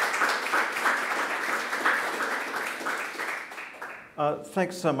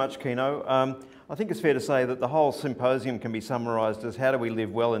 Thanks so much, Kino. I think it's fair to say that the whole symposium can be summarised as how do we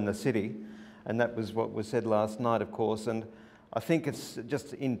live well in the city, and that was what was said last night, of course. And I think it's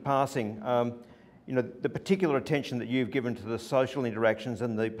just in passing, you know, the particular attention that you've given to the social interactions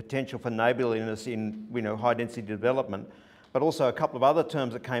and the potential for neighbourliness in, you know, high density development, but also a couple of other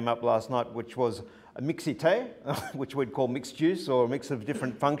terms that came up last night, which was a mixité, which we'd call mixed use, or a mix of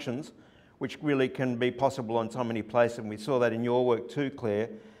different functions, which really can be possible on so many places, and we saw that in your work too, Claire.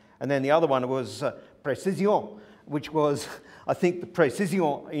 And then the other one was précision, which was, I think, the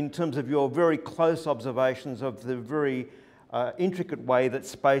précision in terms of your very close observations of the very intricate way that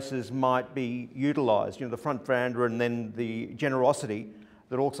spaces might be utilised. You know, the front veranda and then the generosity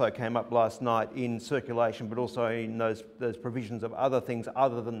that also came up last night in circulation, but also in those provisions of other things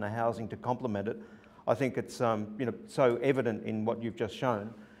other than the housing to complement it. I think it's you know, so evident in what you've just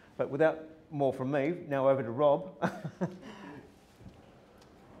shown. But without more from me, now over to Rob.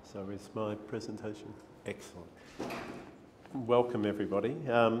 So is my presentation? Excellent. Welcome everybody.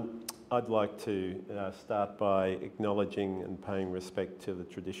 I'd like to start by acknowledging and paying respect to the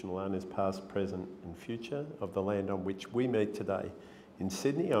traditional owners past, present and future of the land on which we meet today in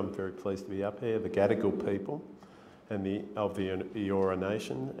Sydney. I'm very pleased to be up here, the Gadigal people and of the Eora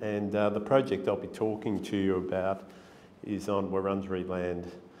Nation. And the project I'll be talking to you about is on Wurundjeri land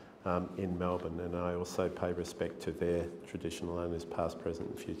in Melbourne, and I also pay respect to their traditional owners past, present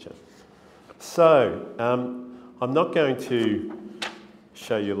and future. So, I'm not going to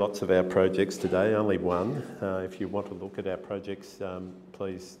show you lots of our projects today, only one. If you want to look at our projects,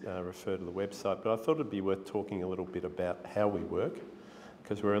 please refer to the website. But I thought it'd be worth talking a little bit about how we work,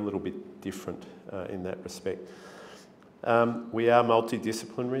 because we're a little bit different in that respect. We are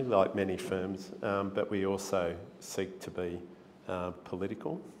multidisciplinary, like many firms, but we also seek to be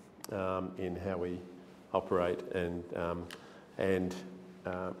political in how we operate, and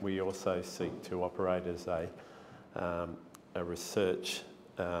we also seek to operate as a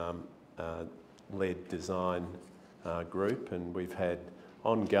research-led design group, and we've had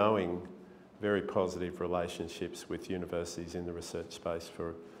ongoing, very positive relationships with universities in the research space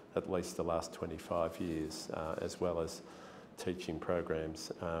for at least the last 25 years, as well as teaching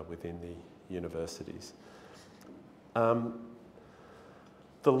programs within the universities.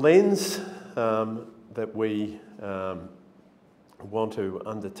 The lens that we want to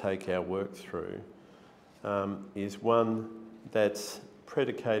undertake our work through is one that's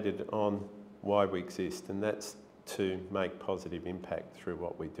predicated on why we exist, and that's to make positive impact through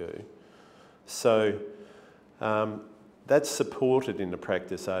what we do. So that's supported in the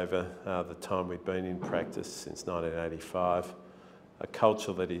practice over the time we've been in practice since 1985, a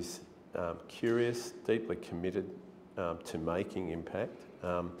culture that is curious, deeply committed to making impact,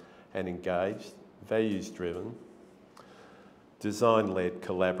 and engaged, values-driven, design-led,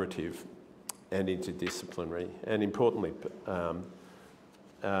 collaborative and interdisciplinary. And importantly,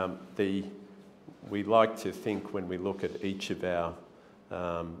 we like to think when we look at each of our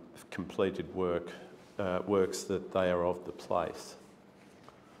completed works that they are of the place.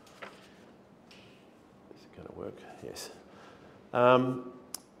 Is it going to work? Yes.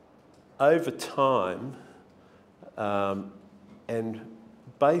 Over time, and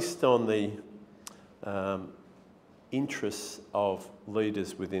based on the interests of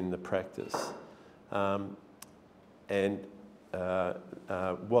leaders within the practice, and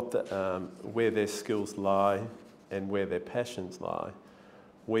where their skills lie and where their passions lie,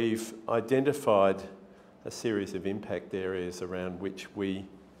 we've identified a series of impact areas around which we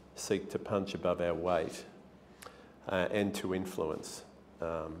seek to punch above our weight and to influence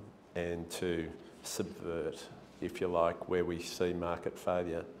and to subvert, if you like, where we see market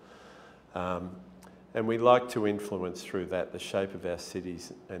failure. And we like to influence through that the shape of our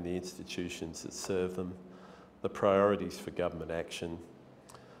cities and the institutions that serve them, the priorities for government action,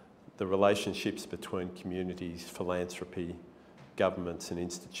 the relationships between communities, philanthropy, governments and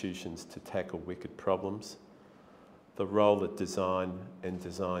institutions to tackle wicked problems, the role that design and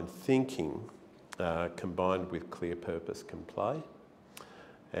design thinking combined with clear purpose can play,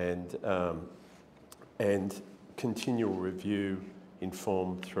 and continual review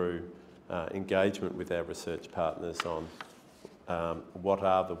informed through engagement with our research partners on what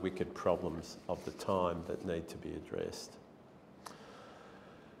are the wicked problems of the time that need to be addressed.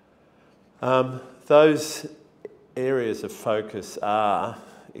 Those areas of focus are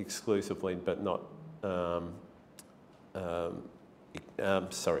exclusively, but not,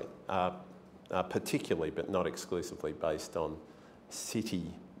 particularly, but not exclusively based on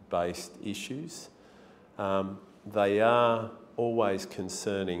city-based issues. They are always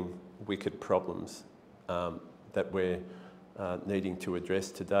concerning wicked problems that we're needing to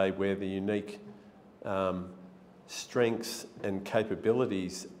address today, where the unique strengths and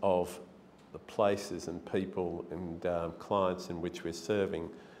capabilities of the places and people and clients in which we're serving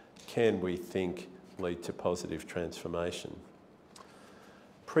can, we think, lead to positive transformation.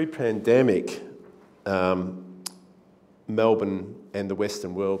 Pre-pandemic, Melbourne and the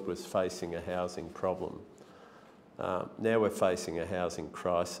Western world was facing a housing problem. Now we're facing a housing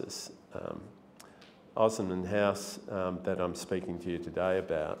crisis. Osman House, that I'm speaking to you today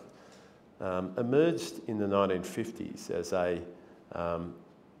about, emerged in the 1950s as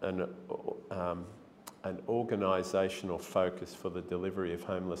an organisational focus for the delivery of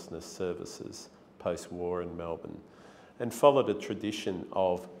homelessness services post-war in Melbourne, and followed a tradition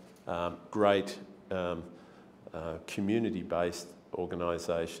of great community-based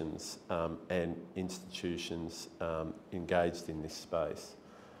organisations and institutions engaged in this space.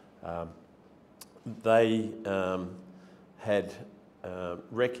 They had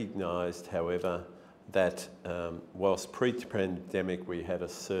recognised, however, that whilst pre-pandemic we had a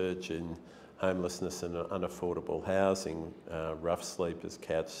surge in homelessness and unaffordable housing, rough sleepers,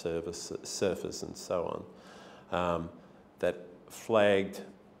 couch surfers and so on, that flagged,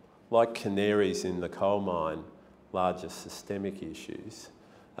 like canaries in the coal mine, larger systemic issues.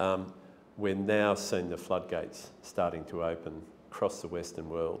 We're now seeing the floodgates starting to open across the Western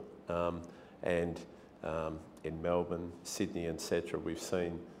world, and in Melbourne, Sydney, etc. We've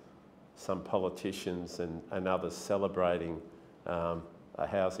seen some politicians and others celebrating a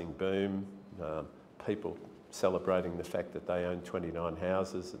housing boom, people celebrating the fact that they own 29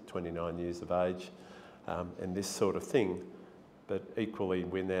 houses at 29 years of age, and this sort of thing. But equally,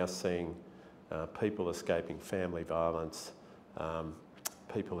 we're now seeing people escaping family violence,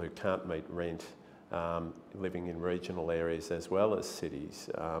 people who can't meet rent, living in regional areas as well as cities,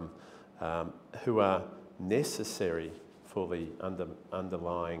 who are necessary for the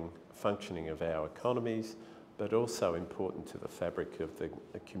underlying functioning of our economies, but also important to the fabric of the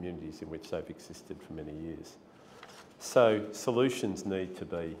communities in which they've existed for many years. So solutions need to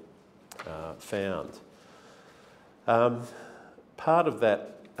be found. Part of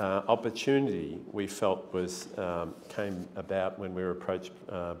that opportunity we felt came about when we were approached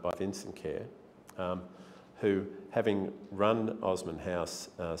by Vincent Care, who, having run Osman House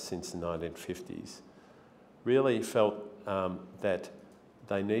since the 1950s, really felt that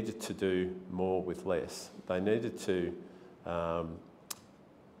they needed to do more with less. They needed to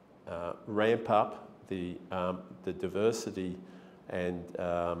ramp up the diversity and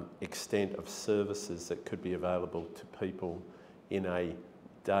extent of services that could be available to people in a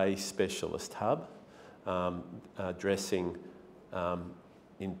day specialist hub, addressing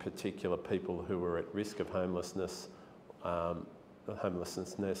in particular people who were at risk of homelessness, or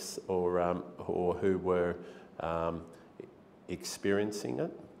who were experiencing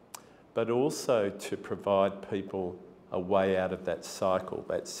it, but also to provide people a way out of that cycle,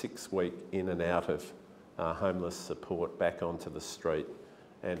 that 6-week in and out of homeless support back onto the street,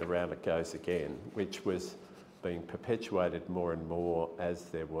 and around it goes again, which was being perpetuated more and more as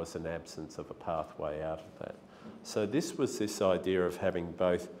there was an absence of a pathway out of that. So this was this idea of having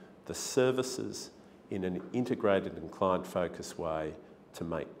both the services in an integrated and client-focused way to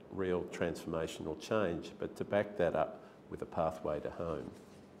make real transformational change, but to back that up with a pathway to home.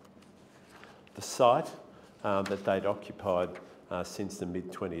 The site that they'd occupied since the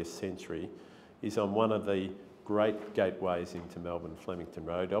mid-20th century is on one of the great gateways into Melbourne, Flemington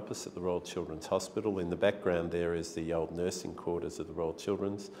Road, opposite the Royal Children's Hospital. In the background there is the old nursing quarters of the Royal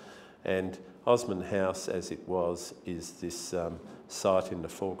Children's, and Osman House, as it was, is this site in the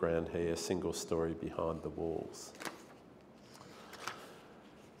foreground here, single story behind the walls.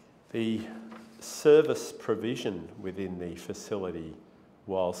 The service provision within the facility,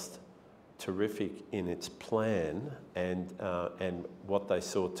 whilst terrific in its plan and what they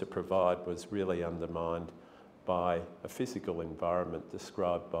sought to provide, was really undermined by a physical environment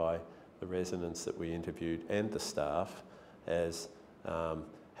described by the residents that we interviewed and the staff as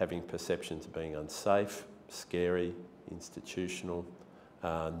having perceptions of being unsafe, scary, institutional,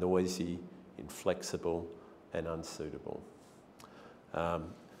 noisy, inflexible and unsuitable.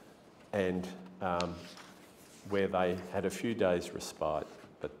 Where they had a few days respite,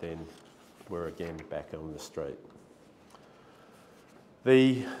 but then were again back on the street.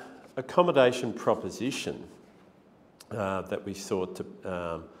 The accommodation proposition that we sought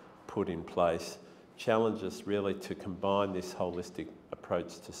to put in place challenged us really to combine this holistic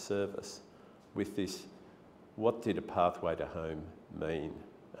approach to service with this, what did a pathway to home mean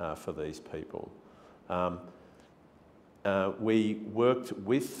for these people? We worked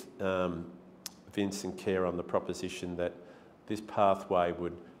with Vincent Care on the proposition that this pathway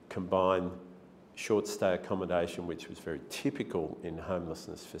would combine short stay accommodation, which was very typical in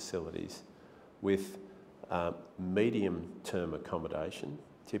homelessness facilities, with medium term accommodation,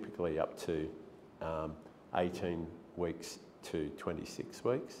 typically up to 18 weeks to 26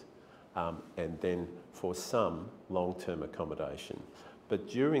 weeks, and then for some long-term accommodation. But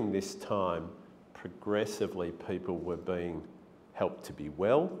during this time, progressively people were being helped to be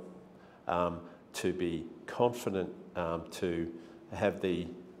well, to be confident, to have the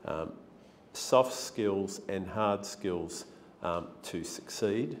soft skills and hard skills to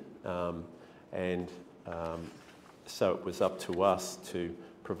succeed. So it was up to us to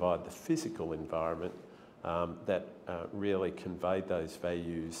provide the physical environment that really conveyed those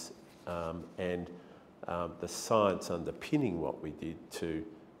values and the science underpinning what we did to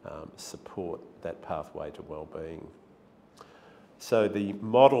support that pathway to wellbeing. So the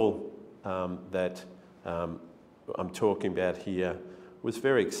model that I'm talking about here was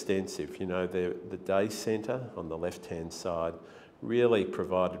very extensive. You know, the day centre on the left-hand side really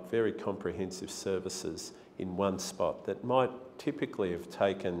provided very comprehensive services in one spot that might typically have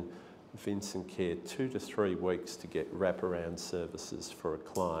taken Vincent Care 2 to 3 weeks to get wraparound services for a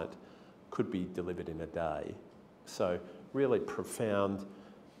client, could be delivered in a day. So really profound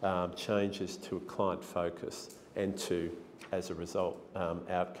changes to a client focus and to, as a result,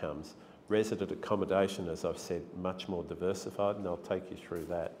 outcomes. Resident accommodation, as I've said, much more diversified, and I'll take you through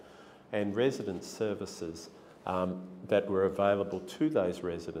that. And resident services that were available to those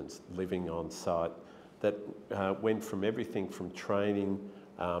residents living on site that went from everything from training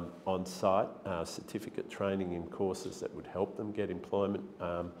on site, certificate training in courses that would help them get employment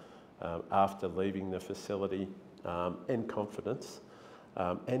after leaving the facility, and confidence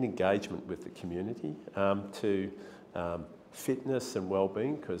and engagement with the community, to fitness and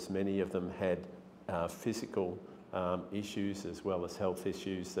wellbeing, because many of them had physical issues as well as health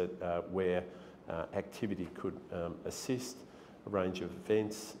issues that where activity could assist, a range of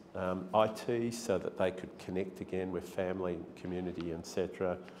events, IT, so that they could connect again with family, community,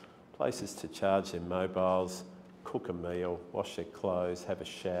 etc. Places to charge their mobiles, cook a meal, wash their clothes, have a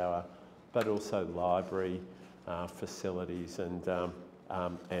shower, but also library facilities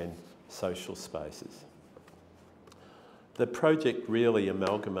and social spaces. The project really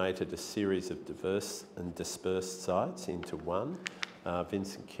amalgamated a series of diverse and dispersed sites into one.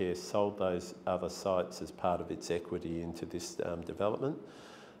 Vincent Care sold those other sites as part of its equity into this development.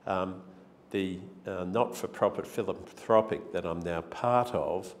 The not-for-profit philanthropic that I'm now part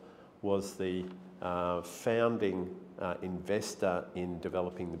of was the founding investor in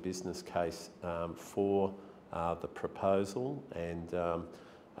developing the business case for the proposal, and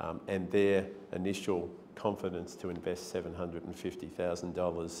their initial confidence to invest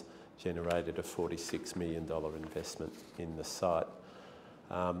 $750,000 generated a $46 million investment in the site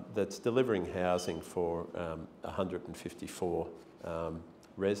that's delivering housing for 154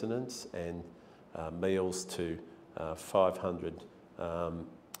 residents and meals to 500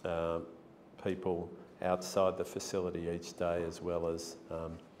 people outside the facility each day, as well as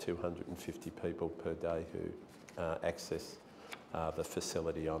 250 people per day who access the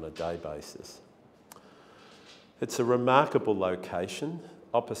facility on a day basis. It's a remarkable location,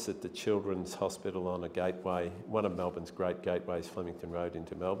 opposite the Children's Hospital on a gateway, one of Melbourne's great gateways, Flemington Road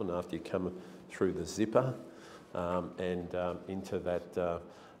into Melbourne, after you come through the zipper and into that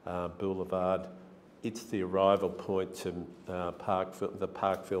boulevard. It's the arrival point to the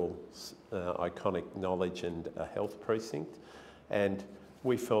Parkville's iconic knowledge and health precinct, and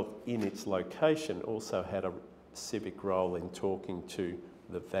we felt in its location also had a civic role in talking to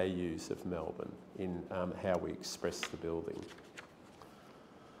the values of Melbourne in how we express the building.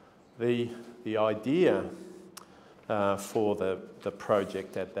 The idea for the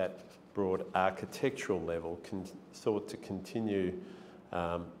project at that broad architectural level sought to continue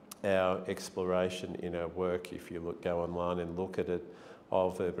our exploration in our work, if you go online and look at it,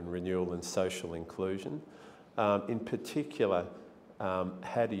 of urban renewal and social inclusion. In particular,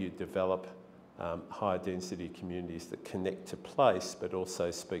 how do you develop high density communities that connect to place but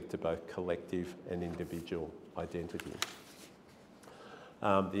also speak to both collective and individual identity?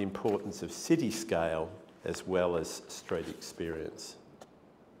 The importance of city scale as well as street experience.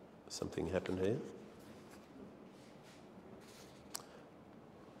 Something happened here?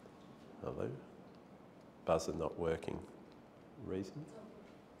 Hello? Buzzer not working. Reason?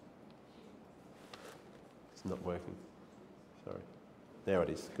 It's not working. Sorry. Now it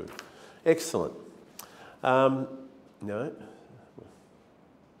is. Good. Excellent. No?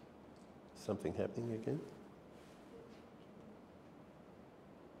 Something happening again?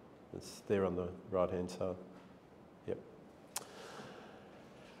 It's there on the right-hand side. Yep.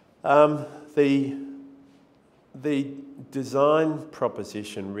 The design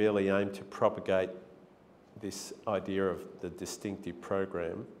proposition really aimed to propagate this idea of the distinctive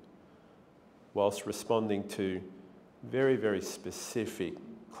program whilst responding to very, very specific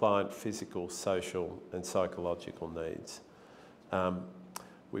client physical, social and psychological needs.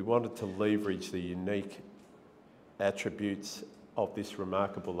 We wanted to leverage the unique attributes of this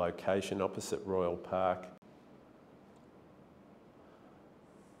remarkable location opposite Royal Park.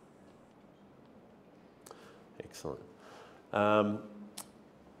 Excellent. And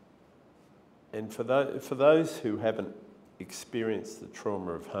for those who haven't experienced the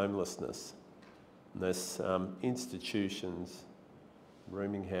trauma of homelessness, there's institutions,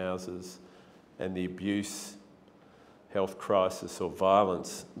 rooming houses, and the abuse, health crisis or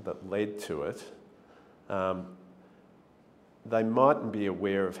violence that led to it, they mightn't be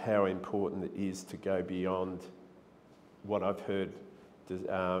aware of how important it is to go beyond what I've heard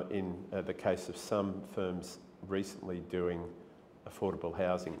in the case of some firms recently doing affordable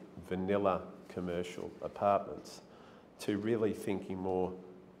housing, vanilla commercial apartments, to really thinking more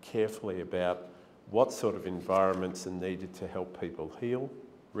carefully about what sort of environments are needed to help people heal,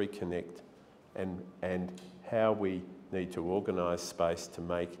 reconnect, and how we need to organise space to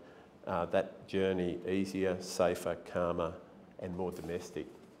make that journey easier, safer, calmer, and more domestic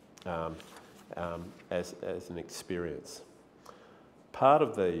as an experience. Part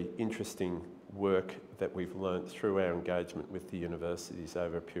of the interesting work that we've learnt through our engagement with the universities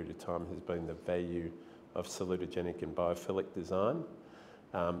over a period of time has been the value of salutogenic and biophilic design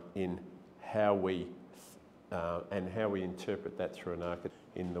in how we interpret that through an architect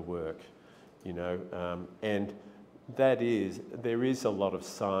in the work, you know, and that is, there is a lot of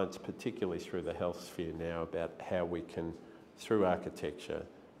science, particularly through the health sphere now, about how we can, through architecture,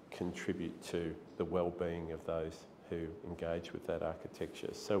 contribute to the well-being of those who engage with that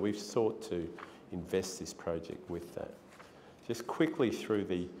architecture. So we've sought to invest this project with that. Just quickly through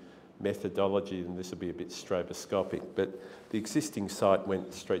the methodology, and this will be a bit stroboscopic, but the existing site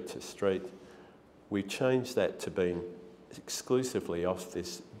went street to street. We've changed that to being exclusively off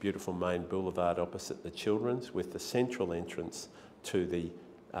this beautiful main boulevard opposite the Children's, with the central entrance to the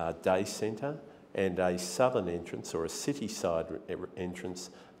day centre and a southern entrance or a city side entrance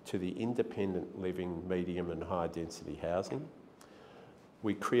to the independent living, medium and high density housing.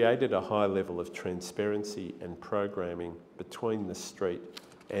 We created a high level of transparency and programming between the street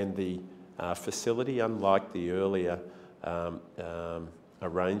and the facility, unlike the earlier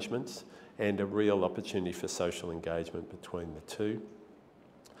arrangements, and a real opportunity for social engagement between the two.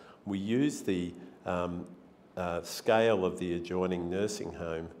 We use the scale of the adjoining nursing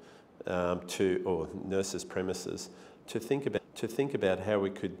home or nurses' premises to think about how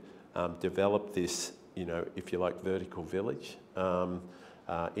we could develop this, you know, if you like, vertical village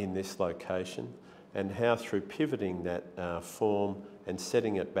in this location, and how through pivoting that form and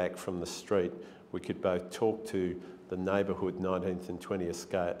setting it back from the street, we could both talk to the neighbourhood 19th and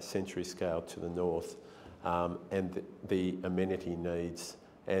 20th century scale to the north, and the amenity needs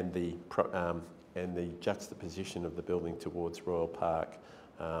and the juxtaposition of the building towards Royal Park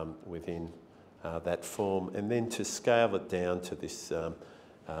within that form, and then to scale it down to this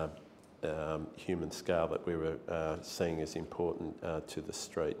human scale that we were seeing as important to the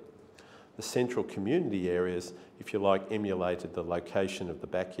street. The central community areas, if you like, emulated the location of the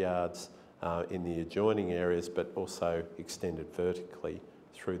backyards in the adjoining areas, but also extended vertically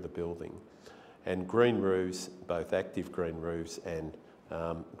through the building. And green roofs, both active green roofs and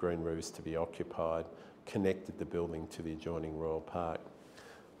green roofs to be occupied, connected the building to the adjoining Royal Park.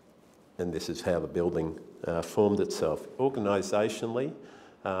 And this is how the building formed itself. Organisationally,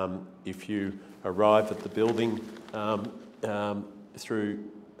 If you arrive at the building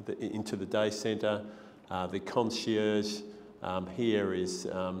into the day centre, the concierge here is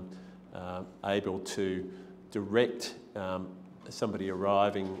able to direct somebody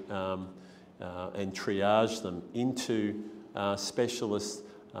arriving and triage them into specialist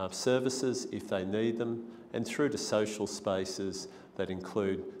services if they need them, and through to social spaces that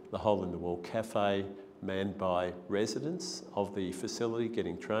include the hole-in-the-wall cafe manned by residents of the facility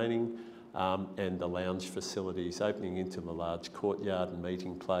getting training, and the lounge facilities opening into the large courtyard and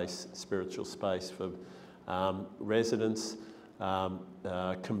meeting place, spiritual space for residents,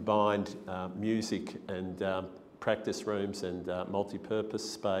 combined music and practice rooms and multi-purpose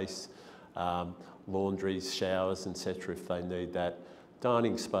space, laundries, showers, etc. if they need that.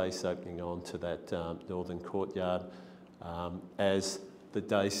 Dining space opening onto that northern courtyard as the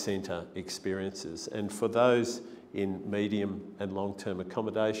day centre experiences. And for those in medium and long-term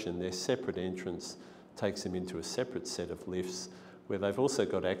accommodation, their separate entrance takes them into a separate set of lifts where they've also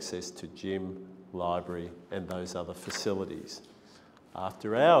got access to gym, library and those other facilities.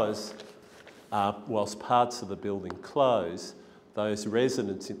 After hours, whilst parts of the building close, those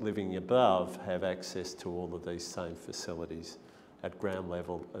residents living above have access to all of these same facilities at ground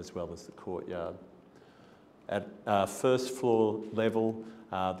level as well as the courtyard. At first floor level,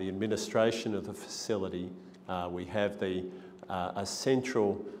 the administration of the facility, we have a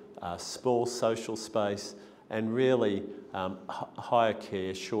central small social space and really higher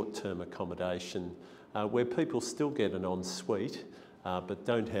care short-term accommodation where people still get an ensuite but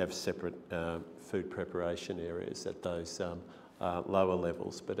don't have separate food preparation areas at those lower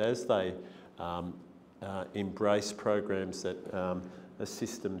levels. But as they embrace programs that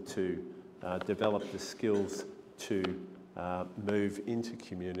assist them to develop the skills to move into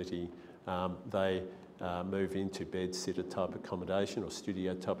community, they move into bed-sitter type accommodation or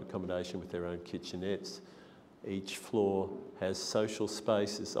studio type accommodation with their own kitchenettes. Each floor has social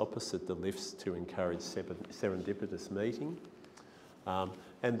spaces opposite the lifts to encourage serendipitous meeting.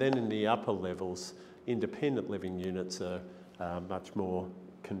 And then in the upper levels, independent living units are much more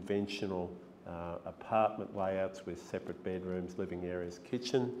conventional apartment layouts with separate bedrooms, living areas,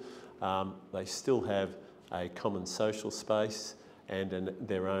 kitchen. They still have a common social space and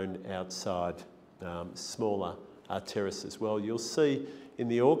their own outside smaller terrace as well. You'll see in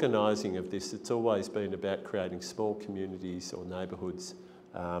the organising of this, it's always been about creating small communities or neighbourhoods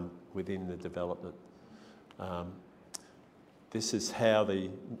within the development. This is how the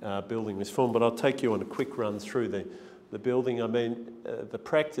building was formed, but I'll take you on a quick run through the building. I mean, the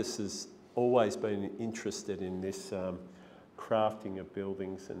practice has always been interested in this crafting of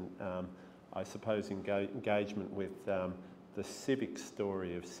buildings and I suppose engagement with the civic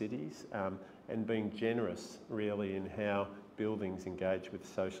story of cities and being generous really in how buildings engage with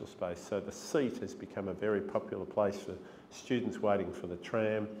social space. So the seat has become a very popular place for students waiting for the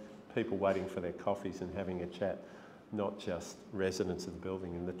tram, people waiting for their coffees and having a chat, not just residents of the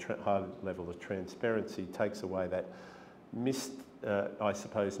building. And the high level of transparency takes away that I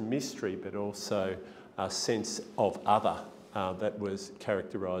suppose mystery, but also a sense of other that was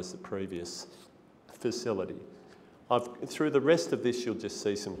characterised the previous facility. Through the rest of this, you'll just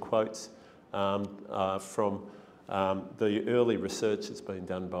see some quotes from the early research that's been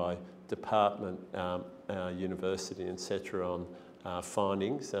done by department, university, etc. on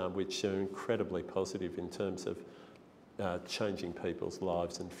findings, which are incredibly positive in terms of changing people's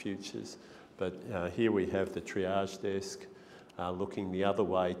lives and futures. But here we have the triage desk looking the other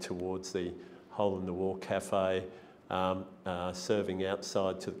way towards the hole-in-the-wall cafe, serving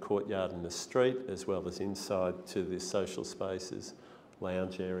outside to the courtyard and the street, as well as inside to the social spaces,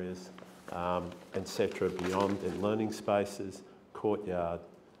 lounge areas, etc. beyond, and learning spaces, courtyard,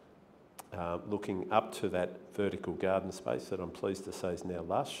 looking up to that vertical garden space that I'm pleased to say is now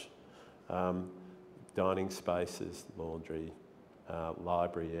lush, dining spaces, laundry,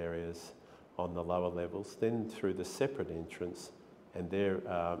 library areas on the lower levels, then through the separate entrance and their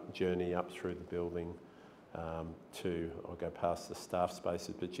journey up through the building I'll go past the staff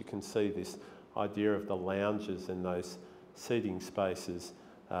spaces, but you can see this idea of the lounges and those seating spaces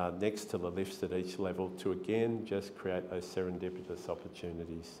next to the lifts at each level to again just create those serendipitous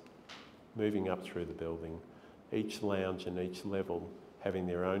opportunities. Moving up through the building, each lounge and each level having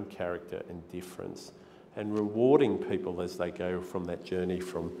their own character and difference, and rewarding people as they go from that journey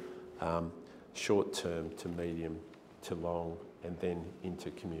from short term to medium to long and then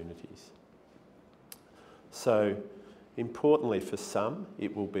into communities. So importantly for some,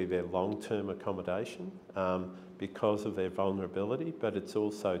 it will be their long-term accommodation because of their vulnerability, but it's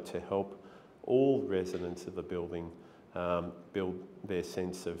also to help all residents of the building build their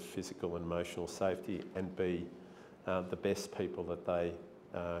sense of physical and emotional safety and be the best people that they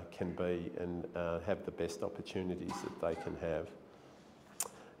can be and have the best opportunities that they can have.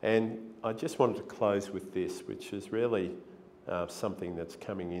 And I just wanted to close with this, which is really something that's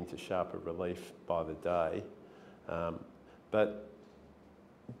coming into sharper relief by the day. But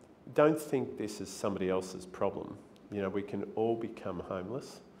don't think this is somebody else's problem. You know, we can all become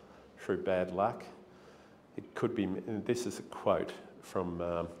homeless through bad luck. It could be, and this is a quote from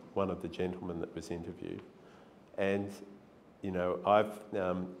one of the gentlemen that was interviewed. And, you know, I've,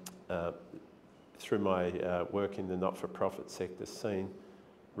 through my work in the not-for-profit sector, seen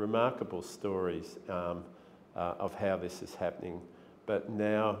remarkable stories of how this is happening. But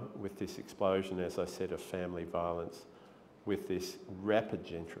now with this explosion, as I said, of family violence, with this rapid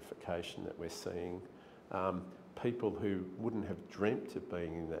gentrification that we're seeing, people who wouldn't have dreamt of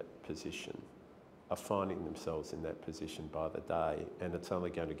being in that position are finding themselves in that position by the day, and it's only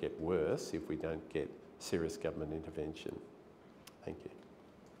going to get worse if we don't get serious government intervention. Thank you.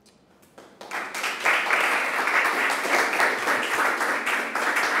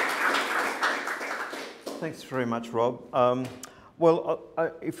 Thanks very much, Rob.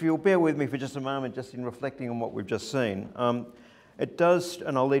 If you'll bear with me for just a moment, just in reflecting on what we've just seen, it does,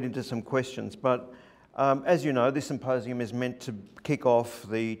 and I'll lead into some questions, but as you know, this symposium is meant to kick off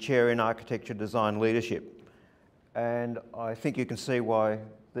the Chair in Architecture Design Leadership. And I think you can see why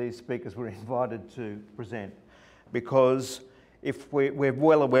these speakers were invited to present, because if we're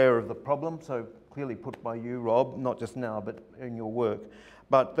well aware of the problem, so clearly put by you, Rob, not just now, but in your work.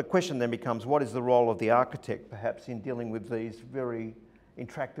 But the question then becomes, what is the role of the architect, perhaps, in dealing with these very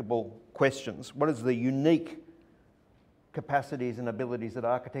intractable questions? What is the unique capacities and abilities that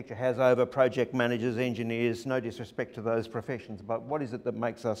architecture has over project managers, engineers, no disrespect to those professions, but what is it that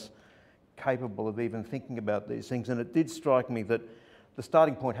makes us capable of even thinking about these things? And it did strike me that the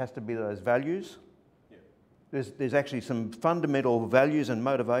starting point has to be those values. Yeah. There's actually some fundamental values and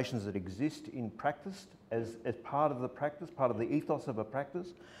motivations that exist in practice as part of the practice, part of the ethos of a practice.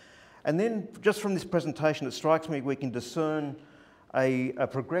 And then just from this presentation, it strikes me we can discern a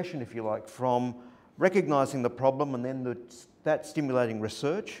progression, if you like, from recognising the problem and then that stimulating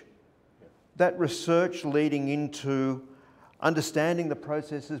research, that research leading into understanding the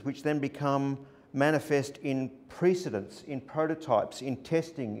processes which then become manifest in precedents, in prototypes, in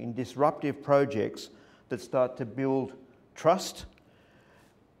testing, in disruptive projects that start to build trust.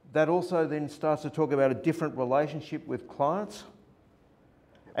 That also then starts to talk about a different relationship with clients.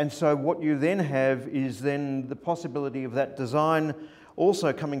 And so what you then have is then the possibility of that design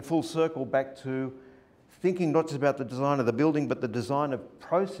also coming full circle back to thinking not just about the design of the building, but the design of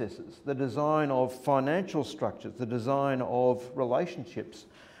processes, the design of financial structures, the design of relationships,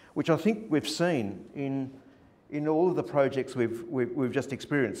 which I think we've seen in all of the projects we've just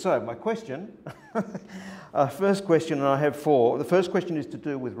experienced. So my question, first question, and I have four. The first question is to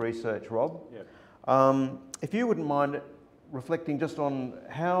do with research, Rob. Yeah. If you wouldn't mind reflecting just on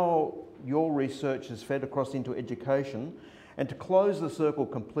how your research has fed across into education, and to close the circle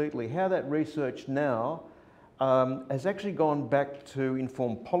completely, how that research now has actually gone back to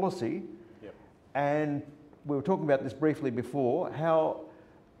inform policy. Yep. And we were talking about this briefly before, how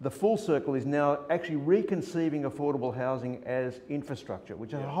the full circle is now actually reconceiving affordable housing as infrastructure,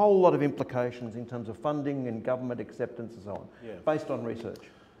 which has a whole lot of implications in terms of funding and government acceptance and so on, based on research.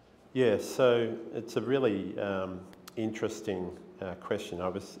 Yeah, so it's a really interesting question. I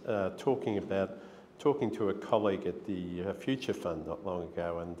was talking to a colleague at the Future Fund not long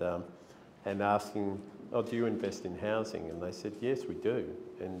ago and asking, oh, do you invest in housing? And they said, yes, we do,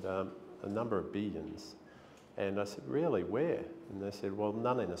 and a number of billions. And I said, really, where? And they said, well,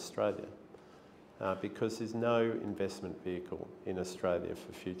 none in Australia, because there's no investment vehicle in Australia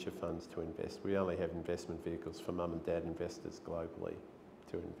for future funds to invest. We only have investment vehicles for mum and dad investors globally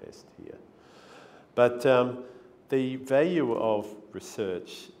to invest here. But the value of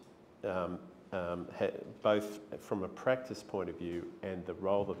research, both from a practice point of view and the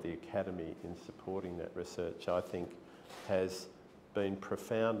role of the academy in supporting that research, I think has been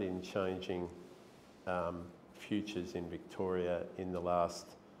profound in changing futures in Victoria in the last,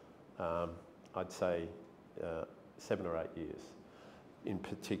 I'd say, 7 or 8 years in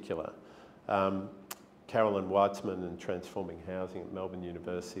particular. Carolyn Weitzman and Transforming Housing at Melbourne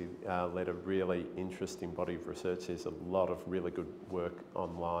University led a really interesting body of research. There's a lot of really good work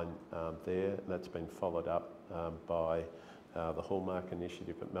online there, and that's been followed up by the Hallmark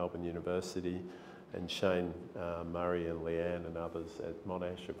Initiative at Melbourne University, and Shane Murray and Leanne and others at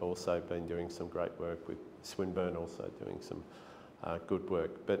Monash have also been doing some great work, with Swinburne also doing some good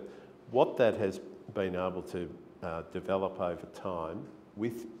work. But what that has been able to develop over time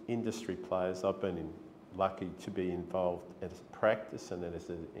with industry players. I've been lucky to be involved as a practice and then as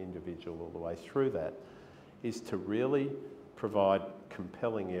an individual all the way through that, is to really provide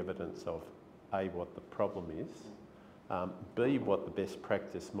compelling evidence of A, what the problem is, B, what the best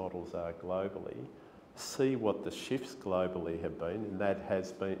practice models are globally, C, what the shifts globally have been, and that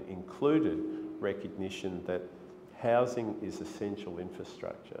has been included recognition that housing is essential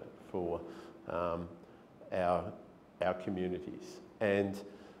infrastructure for our communities. And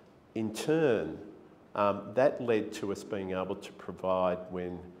in turn, that led to us being able to provide,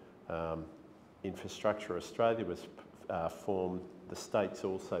 when Infrastructure Australia was formed, the states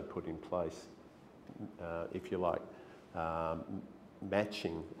also put in place, if you like,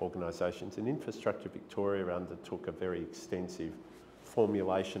 matching organisations. And Infrastructure Victoria undertook a very extensive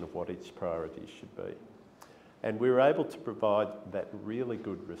formulation of what each priority should be. And we were able to provide that really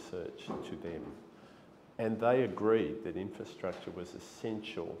good research to them. And they agreed that infrastructure was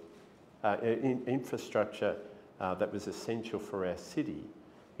essential, infrastructure that was essential for our city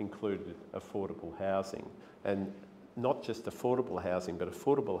included affordable housing. And not just affordable housing, but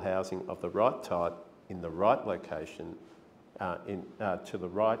affordable housing of the right type, in the right location, to the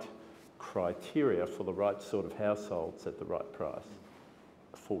right criteria for the right sort of households at the right price,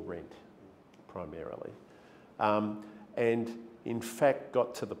 for rent primarily. And in fact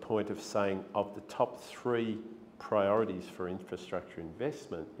got to the point of saying, of the top 3 priorities for infrastructure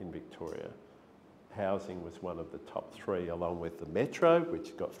investment in Victoria, housing was one of the top 3, along with the Metro,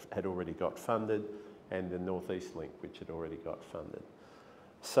 which had already got funded, and the North East Link, which had already got funded.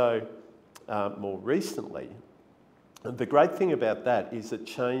 So more recently, the great thing about that is it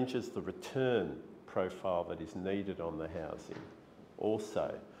changes the return profile that is needed on the housing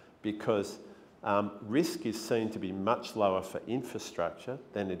also, because risk is seen to be much lower for infrastructure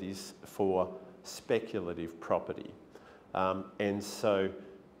than it is for speculative property. And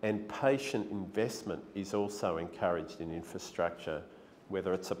patient investment is also encouraged in infrastructure,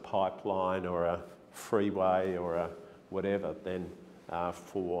 whether it's a pipeline or a freeway or a whatever, than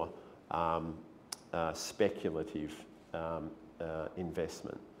for speculative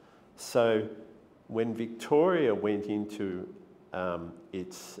investment. So when Victoria went into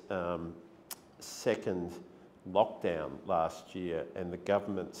its second lockdown last year, and the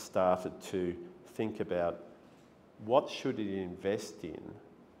government started to think about what should it invest in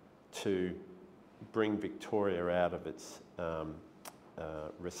to bring Victoria out of its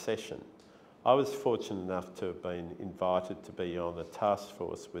recession. I was fortunate enough to have been invited to be on a task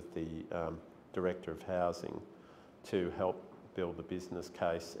force with the Director of Housing to help build the business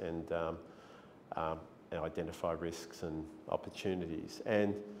case and identify risks and opportunities.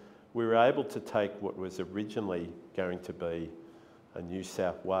 And we were able to take what was originally going to be a New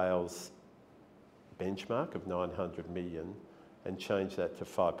South Wales benchmark of 900 million and change that to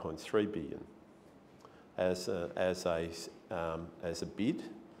 5.3 billion as a bid,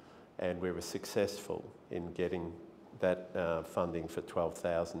 and we were successful in getting that funding for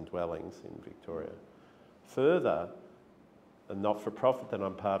 12,000 dwellings in Victoria. Further, a not-for-profit that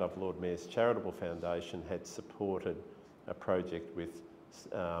I'm part of, Lord Mayor's Charitable Foundation, had supported a project with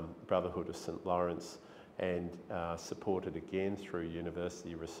Brotherhood of St Lawrence, and supported again through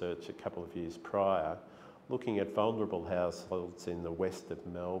university research a couple of years prior, looking at vulnerable households in the west of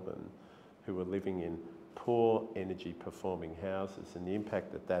Melbourne who were living in poor energy performing houses, and the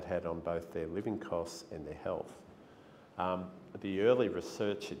impact that that had on both their living costs and their health. The early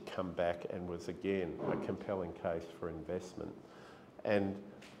research had come back and was again a compelling case for investment. And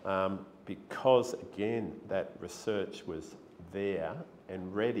because again that research was there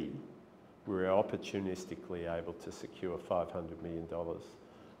and ready, we were opportunistically able to secure $500 million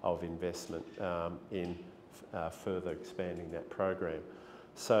of investment in further expanding that program.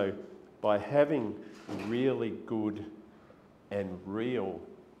 So by having really good and real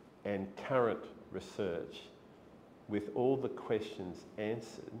and current research with all the questions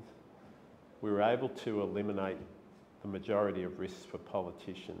answered, we were able to eliminate the majority of risks for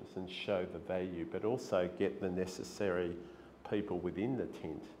politicians and show the value, but also get the necessary people within the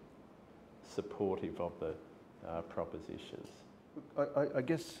tent supportive of the propositions. I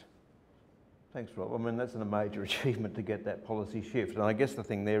guess, thanks Rob, I mean that's a major achievement to get that policy shift, and I guess the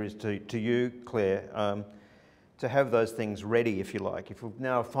thing there is to you, Claire, to have those things ready, if you like. If we've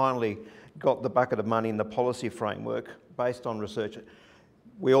now finally got the bucket of money in the policy framework based on research,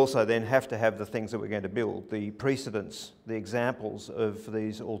 we also then have to have the things that we're going to build, the precedents, the examples of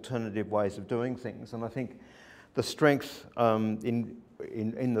these alternative ways of doing things. And I think the strength in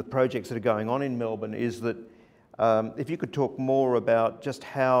the projects that are going on in Melbourne is that if you could talk more about just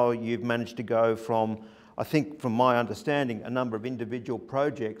how you've managed to go from I think from my understanding, a number of individual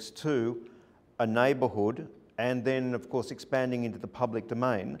projects to a neighbourhood, and then of course expanding into the public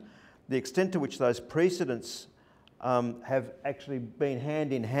domain. The extent to which those precedents have actually been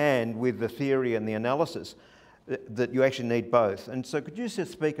hand in hand with the theory and the analysis, that you actually need both. And so could you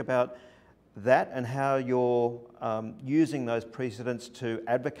just speak about that and how you're using those precedents to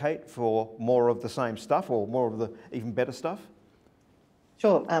advocate for more of the same stuff or more of the even better stuff?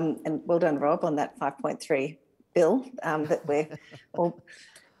 Sure, and well done, Rob, on that 5.3 bill that we're all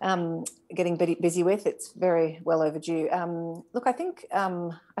getting busy with. It's very well overdue. Look, I think,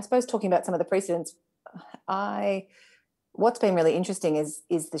 I suppose talking about some of the precedents, what's been really interesting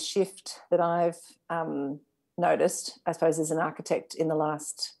is the shift that I've noticed, I suppose, as an architect in the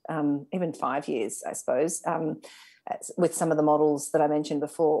last even 5 years, I suppose, with some of the models that I mentioned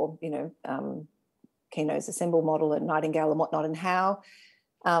before, you know, Keno's Assemble model and Nightingale and whatnot, and how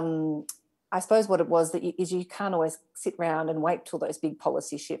I suppose what it was is you can't always sit around and wait till those big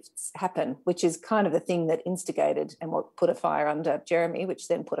policy shifts happen, which is kind of the thing that instigated and what put a fire under Jeremy, which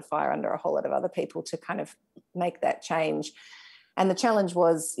then put a fire under a whole lot of other people to kind of make that change. And the challenge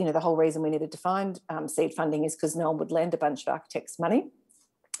was, you know, the whole reason we needed to find seed funding is because no one would lend a bunch of architects money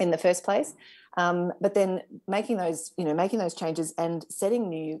in the first place. But then making those changes and setting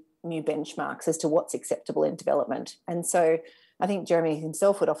new benchmarks as to what's acceptable in development. And so I think Jeremy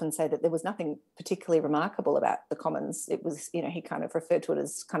himself would often say that there was nothing particularly remarkable about the Commons. It was, you know, he kind of referred to it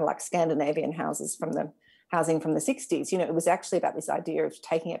as kind of like Scandinavian housing from the 60s. You know, it was actually about this idea of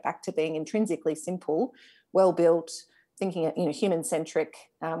taking it back to being intrinsically simple, well-built, thinking, you know, human-centric,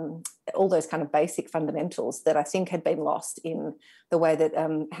 all those kind of basic fundamentals that I think had been lost in the way that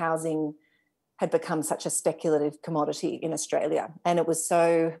housing had become such a speculative commodity in Australia. And it was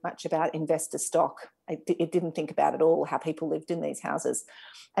so much about investor stock. It didn't think about at all how people lived in these houses.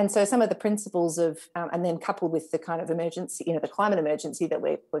 And so some of the principles of, and then coupled with the kind of emergency, you know, the climate emergency that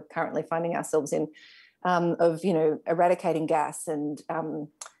we're currently finding ourselves in, of, you know, eradicating gas and,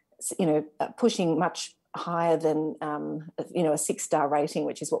 you know, pushing much higher than, you know, a 6-star rating,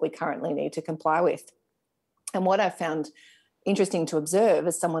 which is what we currently need to comply with. And what I found interesting to observe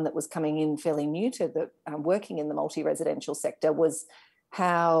as someone that was coming in fairly new to the working in the multi-residential sector was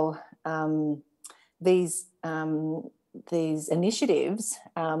how these initiatives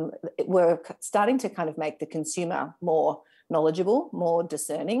were starting to kind of make the consumer more knowledgeable, more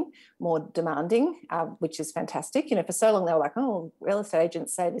discerning, more demanding, which is fantastic. You know, for so long they were like, oh, real estate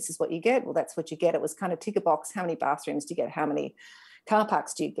agents say this is what you get. Well, that's what you get. It was kind of tick a box. How many bathrooms do you get? How many car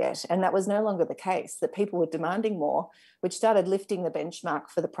parks do you get? And that was no longer the case, that people were demanding more, which started lifting the benchmark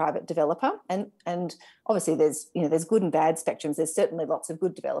for the private developer. And obviously there's good and bad spectrums. There's certainly lots of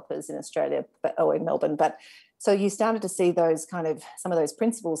good developers in Australia, or in Melbourne. But so you started to see those kind of, some of those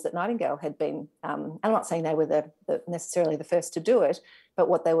principles that Nightingale had been, I'm not saying they were necessarily the first to do it, but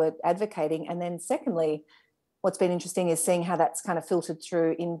what they were advocating. And then secondly, what's been interesting is seeing how that's kind of filtered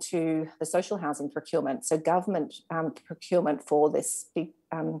through into the social housing procurement. So government procurement for this big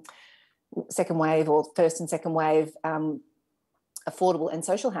second wave or first and second wave affordable and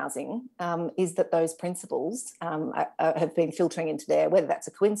social housing is that those principles have been filtering into there. Whether that's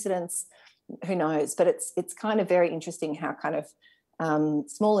a coincidence, who knows? But it's kind of very interesting how kind of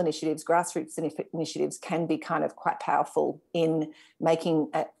small initiatives, grassroots initiatives can be kind of quite powerful in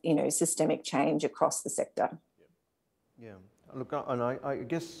making systemic change across the sector. Yeah, look, and I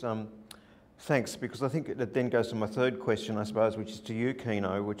guess thanks, because I think it then goes to my third question, I suppose, which is to you,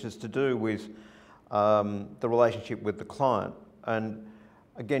 Keno, which is to do with the relationship with the client. And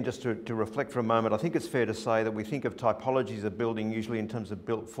again, just to reflect for a moment, I think it's fair to say that we think of typologies of building usually in terms of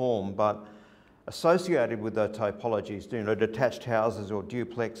built form, but associated with those typologies, you know, detached houses or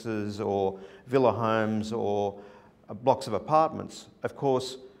duplexes or villa homes or blocks of apartments, of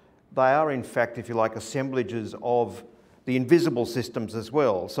course, they are in fact, if you like, assemblages of the invisible systems as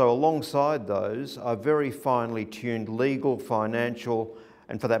well. So alongside those are very finely tuned legal, financial,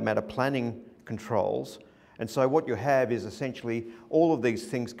 and for that matter, planning controls. And so what you have is essentially all of these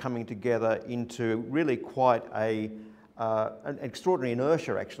things coming together into really quite an extraordinary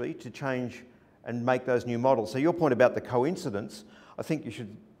inertia, actually, to change and make those new models. So your point about the coincidence, I think you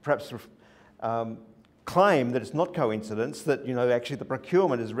should perhaps claim that it's not coincidence, that, you know, actually the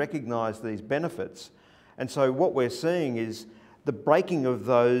procurement has recognised these benefits. And so what we're seeing is the breaking of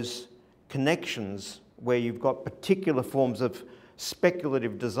those connections where you've got particular forms of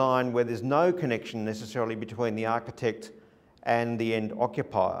speculative design where there's no connection necessarily between the architect and the end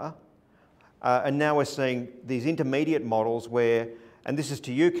occupier. And now we're seeing these intermediate models where, and this is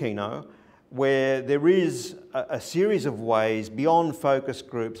to you, Keno, where there is a series of ways beyond focus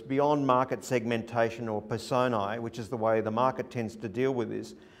groups, beyond market segmentation or personae, which is the way the market tends to deal with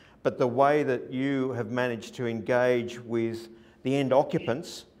this, but the way that you have managed to engage with the end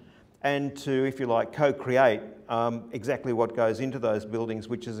occupants and to, if you like, co-create exactly what goes into those buildings,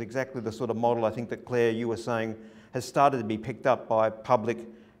 which is exactly the sort of model I think that Claire, you were saying, has started to be picked up by public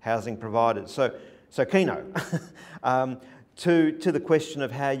housing providers. So Kino, to the question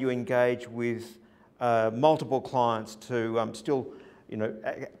of how you engage with multiple clients to still,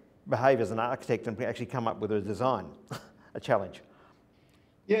 behave as an architect and actually come up with a design, a challenge.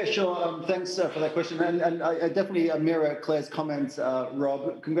 Yeah, sure. Thanks for that question. And I definitely mirror Claire's comments,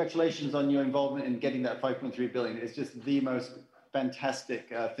 Rob. Congratulations on your involvement in getting that 5.3 billion. It's just the most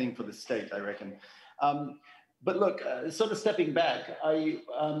fantastic thing for the state, I reckon. But look, sort of stepping back,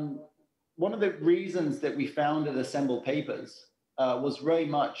 one of the reasons that we founded Assemble Papers was very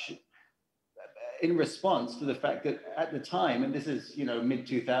much in response to the fact that at the time, and this is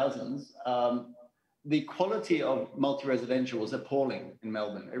mid-2000s, the quality of multi-residential was appalling in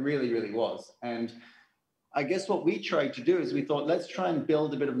Melbourne. It really, really was. And I guess what we tried to do is we thought, let's try and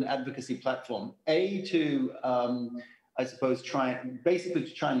build a bit of an advocacy platform, to, I suppose, try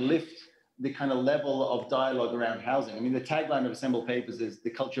and lift the kind of level of dialogue around housing. I mean, the tagline of Assemble Papers is the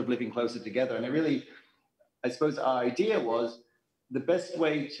culture of living closer together. And it really, I suppose our idea was the best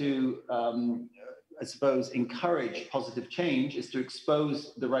way to, I suppose, encourage positive change is to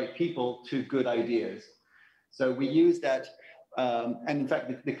expose the right people to good ideas. So we use that, and in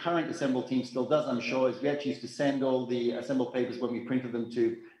fact, the current Assemble team still does, I'm sure, is we actually used to send all the Assemble Papers when we printed them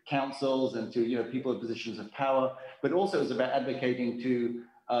to councils and to people in positions of power, but also it's about advocating to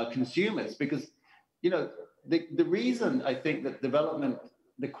consumers, because the reason I think that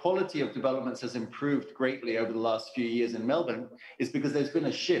the quality of developments has improved greatly over the last few years in Melbourne is because there's been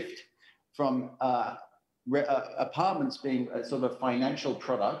a shift from apartments being a sort of financial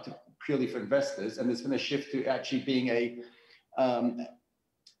product purely for investors, and there's been a shift to actually being an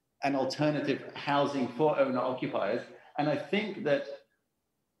alternative housing for owner-occupiers. And I think that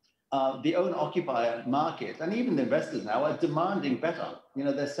the owner-occupier market and even the investors now are demanding better.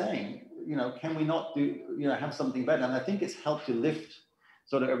 They're saying, can we not do, have something better? And I think it's helped to lift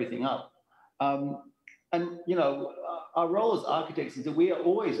sort of everything up. And our role as architects is that we are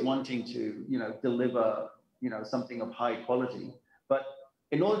always wanting to, deliver, something of high quality. But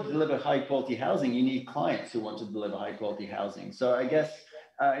in order to deliver high quality housing, you need clients who want to deliver high quality housing. So I guess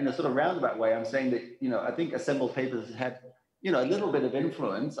in a sort of roundabout way, I'm saying that, I think Assemble Papers has had, a little bit of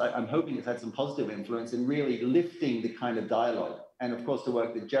influence. I'm hoping it's had some positive influence in really lifting the kind of dialogue. And of course, the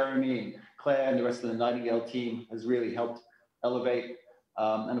work that Jeremy and Claire and the rest of the Nightingale team has really helped elevate.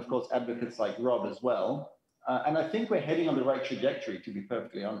 And of course, advocates like Rob as well. And I think we're heading on the right trajectory, to be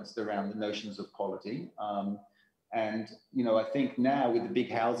perfectly honest, around the notions of quality. And, I think now with the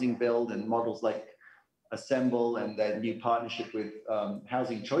big housing build and models like Assemble and their new partnership with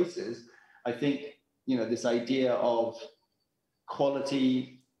Housing Choices, I think, this idea of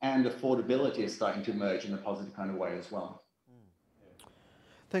quality and affordability is starting to emerge in a positive kind of way as well.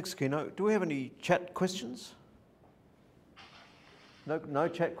 Thanks, Kino. Do we have any chat questions? No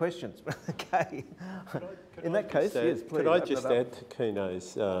chat questions. Okay. In that case, yes, please. Could I just add to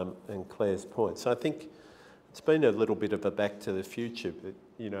Kino's and Claire's points? I think it's been a little bit of a back to the future, but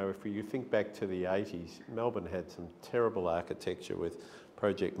if you think back to the 80s, Melbourne had some terrible architecture with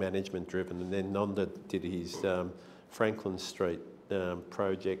project management driven, and then Nonda did his Franklin Street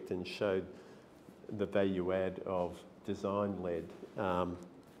project and showed the value add of design-led,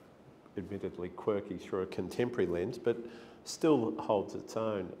 admittedly quirky through a contemporary lens, but still holds its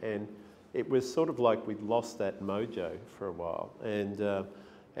own. And it was sort of like we'd lost that mojo for a while.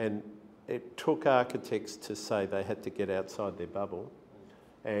 And it took architects to say they had to get outside their bubble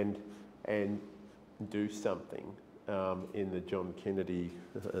and do something in the John Kennedy,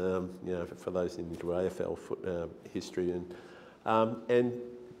 for those into AFL history. And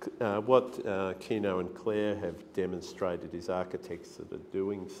what Kino and Claire have demonstrated is architects that are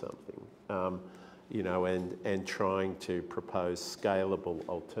doing something. And trying to propose scalable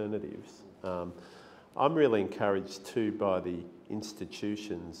alternatives. I'm really encouraged too by the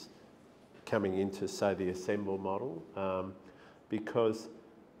institutions coming into, say, the Assemble model, because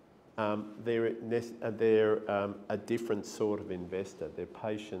they're a different sort of investor. They're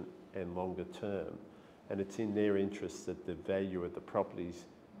patient and longer term, and it's in their interest that the value of the property's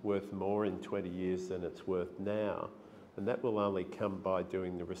worth more in 20 years than it's worth now. And that will only come by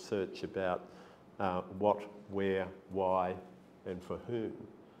doing the research about what, where, why, and for whom,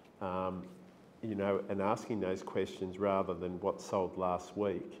 and asking those questions rather than what sold last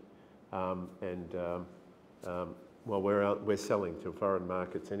week, well, we're selling to foreign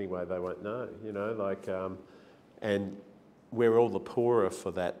markets anyway, they won't know, you know, like, and we're all the poorer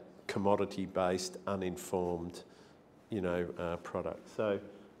for that commodity-based, uninformed, you know, product. So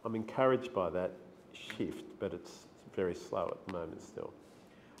I'm encouraged by that shift, but it's very slow at the moment still.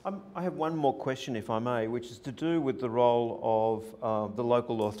 I have one more question, if I may, which is to do with the role of the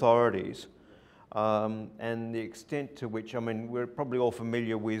local authorities and the extent to which, I mean, we're probably all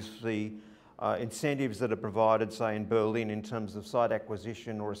familiar with the incentives that are provided, say, in Berlin in terms of site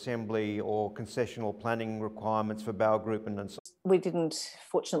acquisition or assembly or concessional planning requirements for Bau Group and so on. We didn't,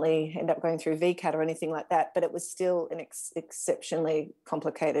 fortunately, end up going through VCAT or anything like that, but it was still an exceptionally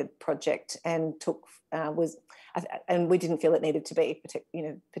complicated project and and we didn't feel it needed to be,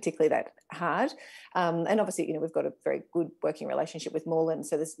 particularly that hard. And obviously, you know, we've got a very good working relationship with Moreland,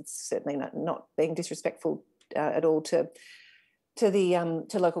 so it's certainly not being disrespectful at all to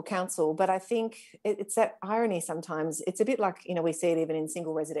local council. But I think it's that irony sometimes. It's a bit like, you know, we see it even in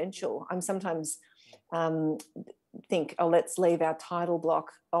single residential. I'm sometimes think, oh, let's leave our title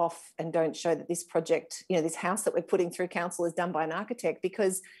block off and don't show that this project, you know, this house that we're putting through council is done by an architect,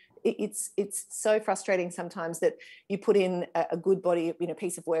 because it's so frustrating sometimes that you put in a good body, you know,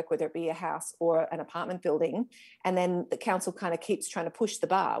 piece of work, whether it be a house or an apartment building, and then the council kind of keeps trying to push the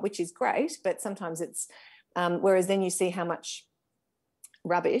bar, which is great, but sometimes it's whereas then you see how much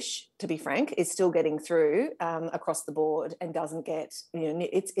rubbish, to be frank, is still getting through across the board and doesn't get, you know,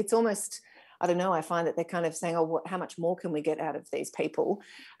 it's almost, I don't know, I find that they're kind of saying, oh, how much more can we get out of these people?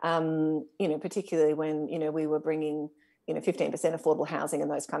 You know, particularly when, you know, we were bringing, you know, 15% affordable housing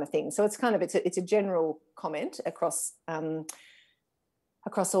and those kind of things. So it's kind of, it's a general comment across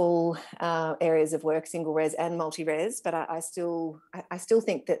all areas of work, single res and multi-res, but I still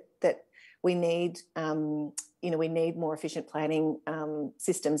think that we need, you know, we need more efficient planning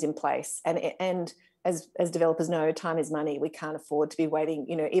systems in place. And as developers know, time is money. We can't afford to be waiting,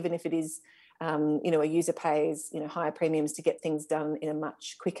 you know, even if it is, you know, a user pays, you know, higher premiums to get things done in a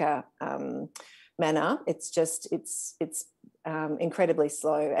much quicker manner. It's just, it's incredibly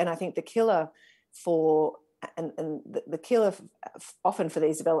slow. And I think the killer for, and the killer often for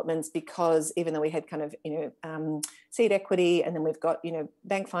these developments, because even though we had kind of, you know, seed equity, and then we've got, you know,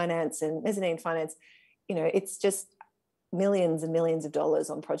 bank finance and mezzanine finance, you know, it's just millions and millions of dollars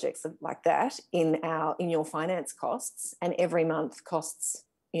on projects like that in your finance costs, and every month costs,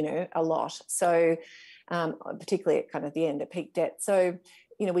 you know, a lot. So particularly at kind of the end of peak debt. So,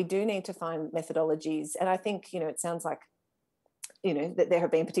 you know, we do need to find methodologies. And I think, you know, it sounds like, you know, that there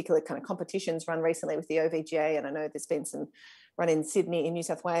have been particular kind of competitions run recently with the OVGA, and I know there's been some run in Sydney, in New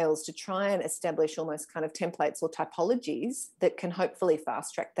South Wales, to try and establish almost kind of templates or typologies that can hopefully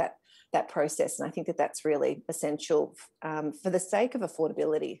fast track that process. And I think that that's really essential for the sake of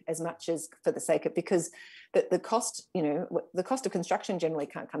affordability as much as for the sake of, because the cost, you know, the cost of construction generally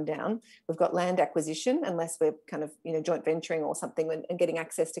can't come down. We've got land acquisition, unless we're kind of, you know, joint venturing or something and getting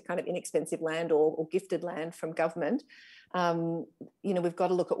access to kind of inexpensive land or gifted land from government. You know, we've got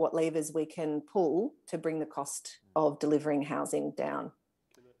to look at what levers we can pull to bring the cost of delivering housing down.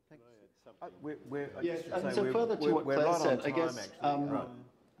 So further to what Claire said, I guess,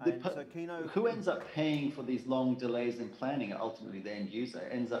 who ends up paying for these long delays in planning? Ultimately, the end user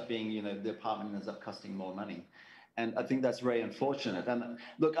ends up being, you know, the apartment ends up costing more money. And I think that's very unfortunate. And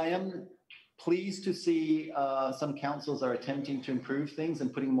look, I am pleased to see some councils are attempting to improve things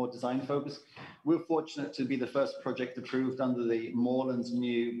and putting more design focus. We're fortunate to be the first project approved under the Moreland's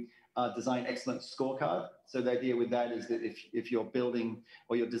new design excellence scorecard. So the idea with that is that if your building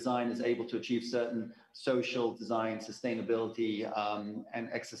or your design is able to achieve certain social design, sustainability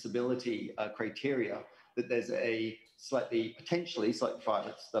and accessibility criteria, that there's a potentially slightly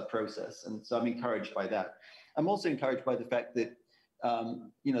faster process. And so I'm encouraged by that. I'm also encouraged by the fact that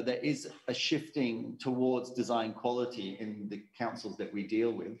you know, there is a shifting towards design quality in the councils that we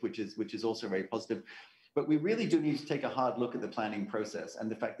deal with, which is also very positive. But we really do need to take a hard look at the planning process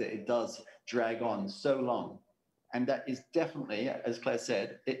and the fact that it does drag on so long. And that is definitely, as Claire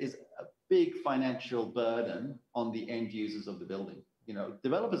said, it is a big financial burden on the end users of the building. You know,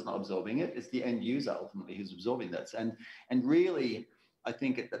 developers not absorbing it, it's the end user ultimately who's absorbing that. And really, I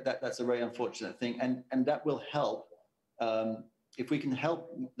think that's a very unfortunate thing. And that will help. If we can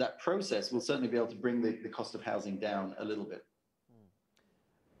help that process, we'll certainly be able to bring the cost of housing down a little bit.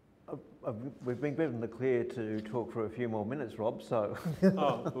 We've been given the clear to talk for a few more minutes, Rob, so...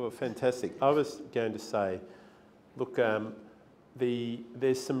 Oh, well, fantastic. I was going to say, look,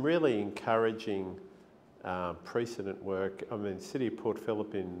 there's some really encouraging precedent work. I mean, City of Port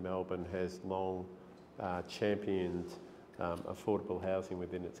Phillip in Melbourne has long championed affordable housing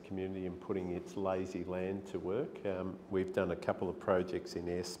within its community and putting its lazy land to work. We've done a couple of projects in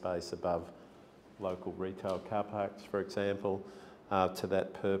airspace above local retail car parks, for example, to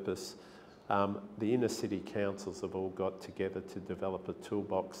that purpose. The inner city councils have all got together to develop a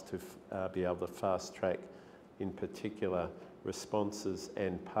toolbox to be able to fast track, in particular, responses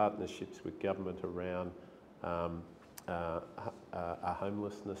and partnerships with government around a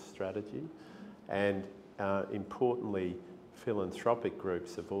homelessness strategy. And importantly, philanthropic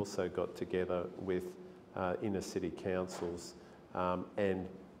groups have also got together with inner city councils and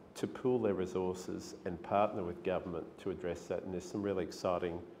to pool their resources and partner with government to address that. And there's some really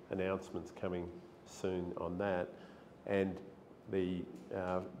exciting announcements coming soon on that. And the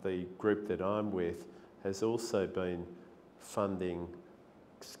group that I'm with has also been funding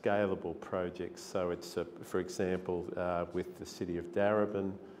scalable projects. So it's, for example, with the City of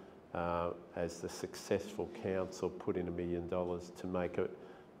Darebin, as the successful council put in $1 million to make it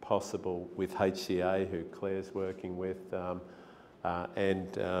possible with HCA, who Claire's working with,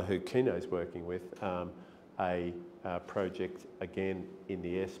 and who Kino's working with, a project again in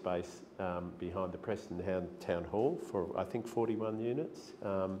the airspace behind the Preston Town Hall for I think 41 units.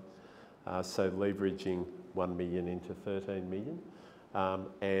 So leveraging 1 million into 13 million.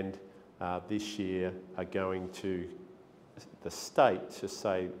 And this year are going to the state to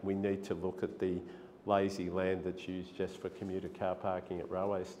say we need to look at the lazy land that's used just for commuter car parking at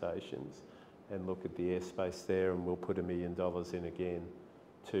railway stations and look at the airspace there, and we'll put $1 million in again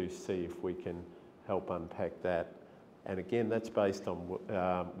to see if we can help unpack that. And again, that's based on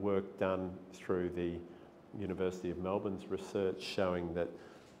work done through the University of Melbourne's research showing that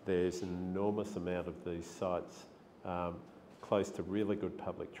there's an enormous amount of these sites close to really good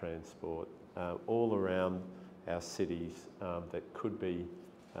public transport all around our cities that could be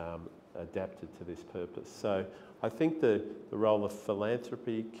adapted to this purpose. So I think the role of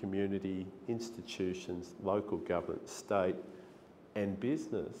philanthropy, community, institutions, local government, state and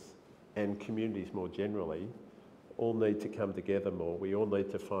business and communities more generally all need to come together more. We all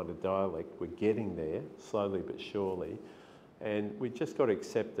need to find a dialect. We're getting there, slowly but surely. And we just got to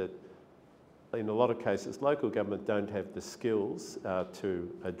accept that in a lot of cases, local government don't have the skills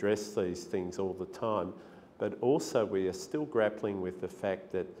to address these things all the time. But also we are still grappling with the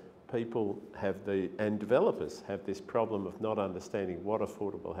fact that people have and developers have this problem of not understanding what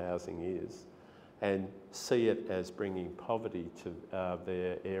affordable housing is and see it as bringing poverty to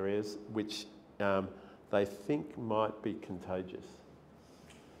their areas, which they think might be contagious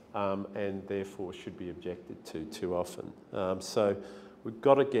and therefore should be objected to too often. So we've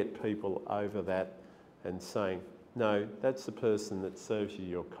got to get people over that and saying, no, that's the person that serves you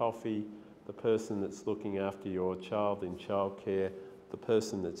your coffee, the person that's looking after your child in childcare, the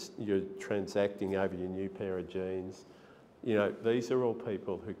person that's you're transacting over your new pair of jeans. You know, these are all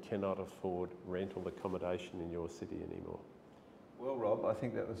people who cannot afford rental accommodation in your city anymore. Well, Rob, I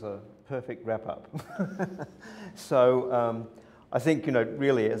think that was a perfect wrap-up. So I think, you know,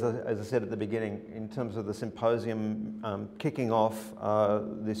 really, as I said at the beginning, in terms of the symposium kicking off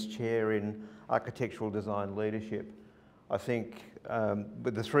this chair in architectural design leadership, I think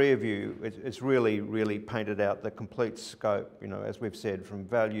with the three of you, it's really painted out the complete scope, you know, as we've said, from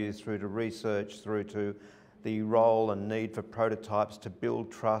values through to research, through to the role and need for prototypes to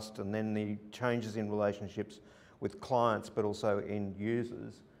build trust, and then the changes in relationships with clients, but also end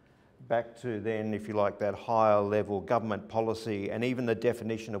users, back to then, if you like, that higher level government policy and even the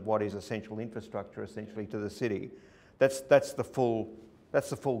definition of what is essential infrastructure essentially to the city. That's the full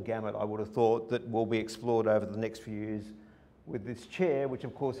gamut, I would have thought, that will be explored over the next few years with this chair, which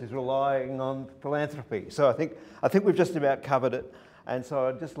of course is relying on philanthropy. So I think we've just about covered it. And so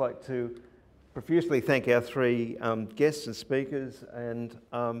I'd just like to profusely thank our three guests and speakers, and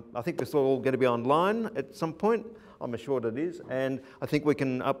I think this is all going to be online at some point. I'm assured it is, and I think we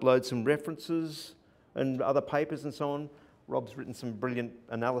can upload some references and other papers and so on. Rob's written some brilliant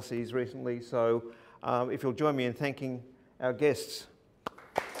analyses recently, so if you'll join me in thanking our guests.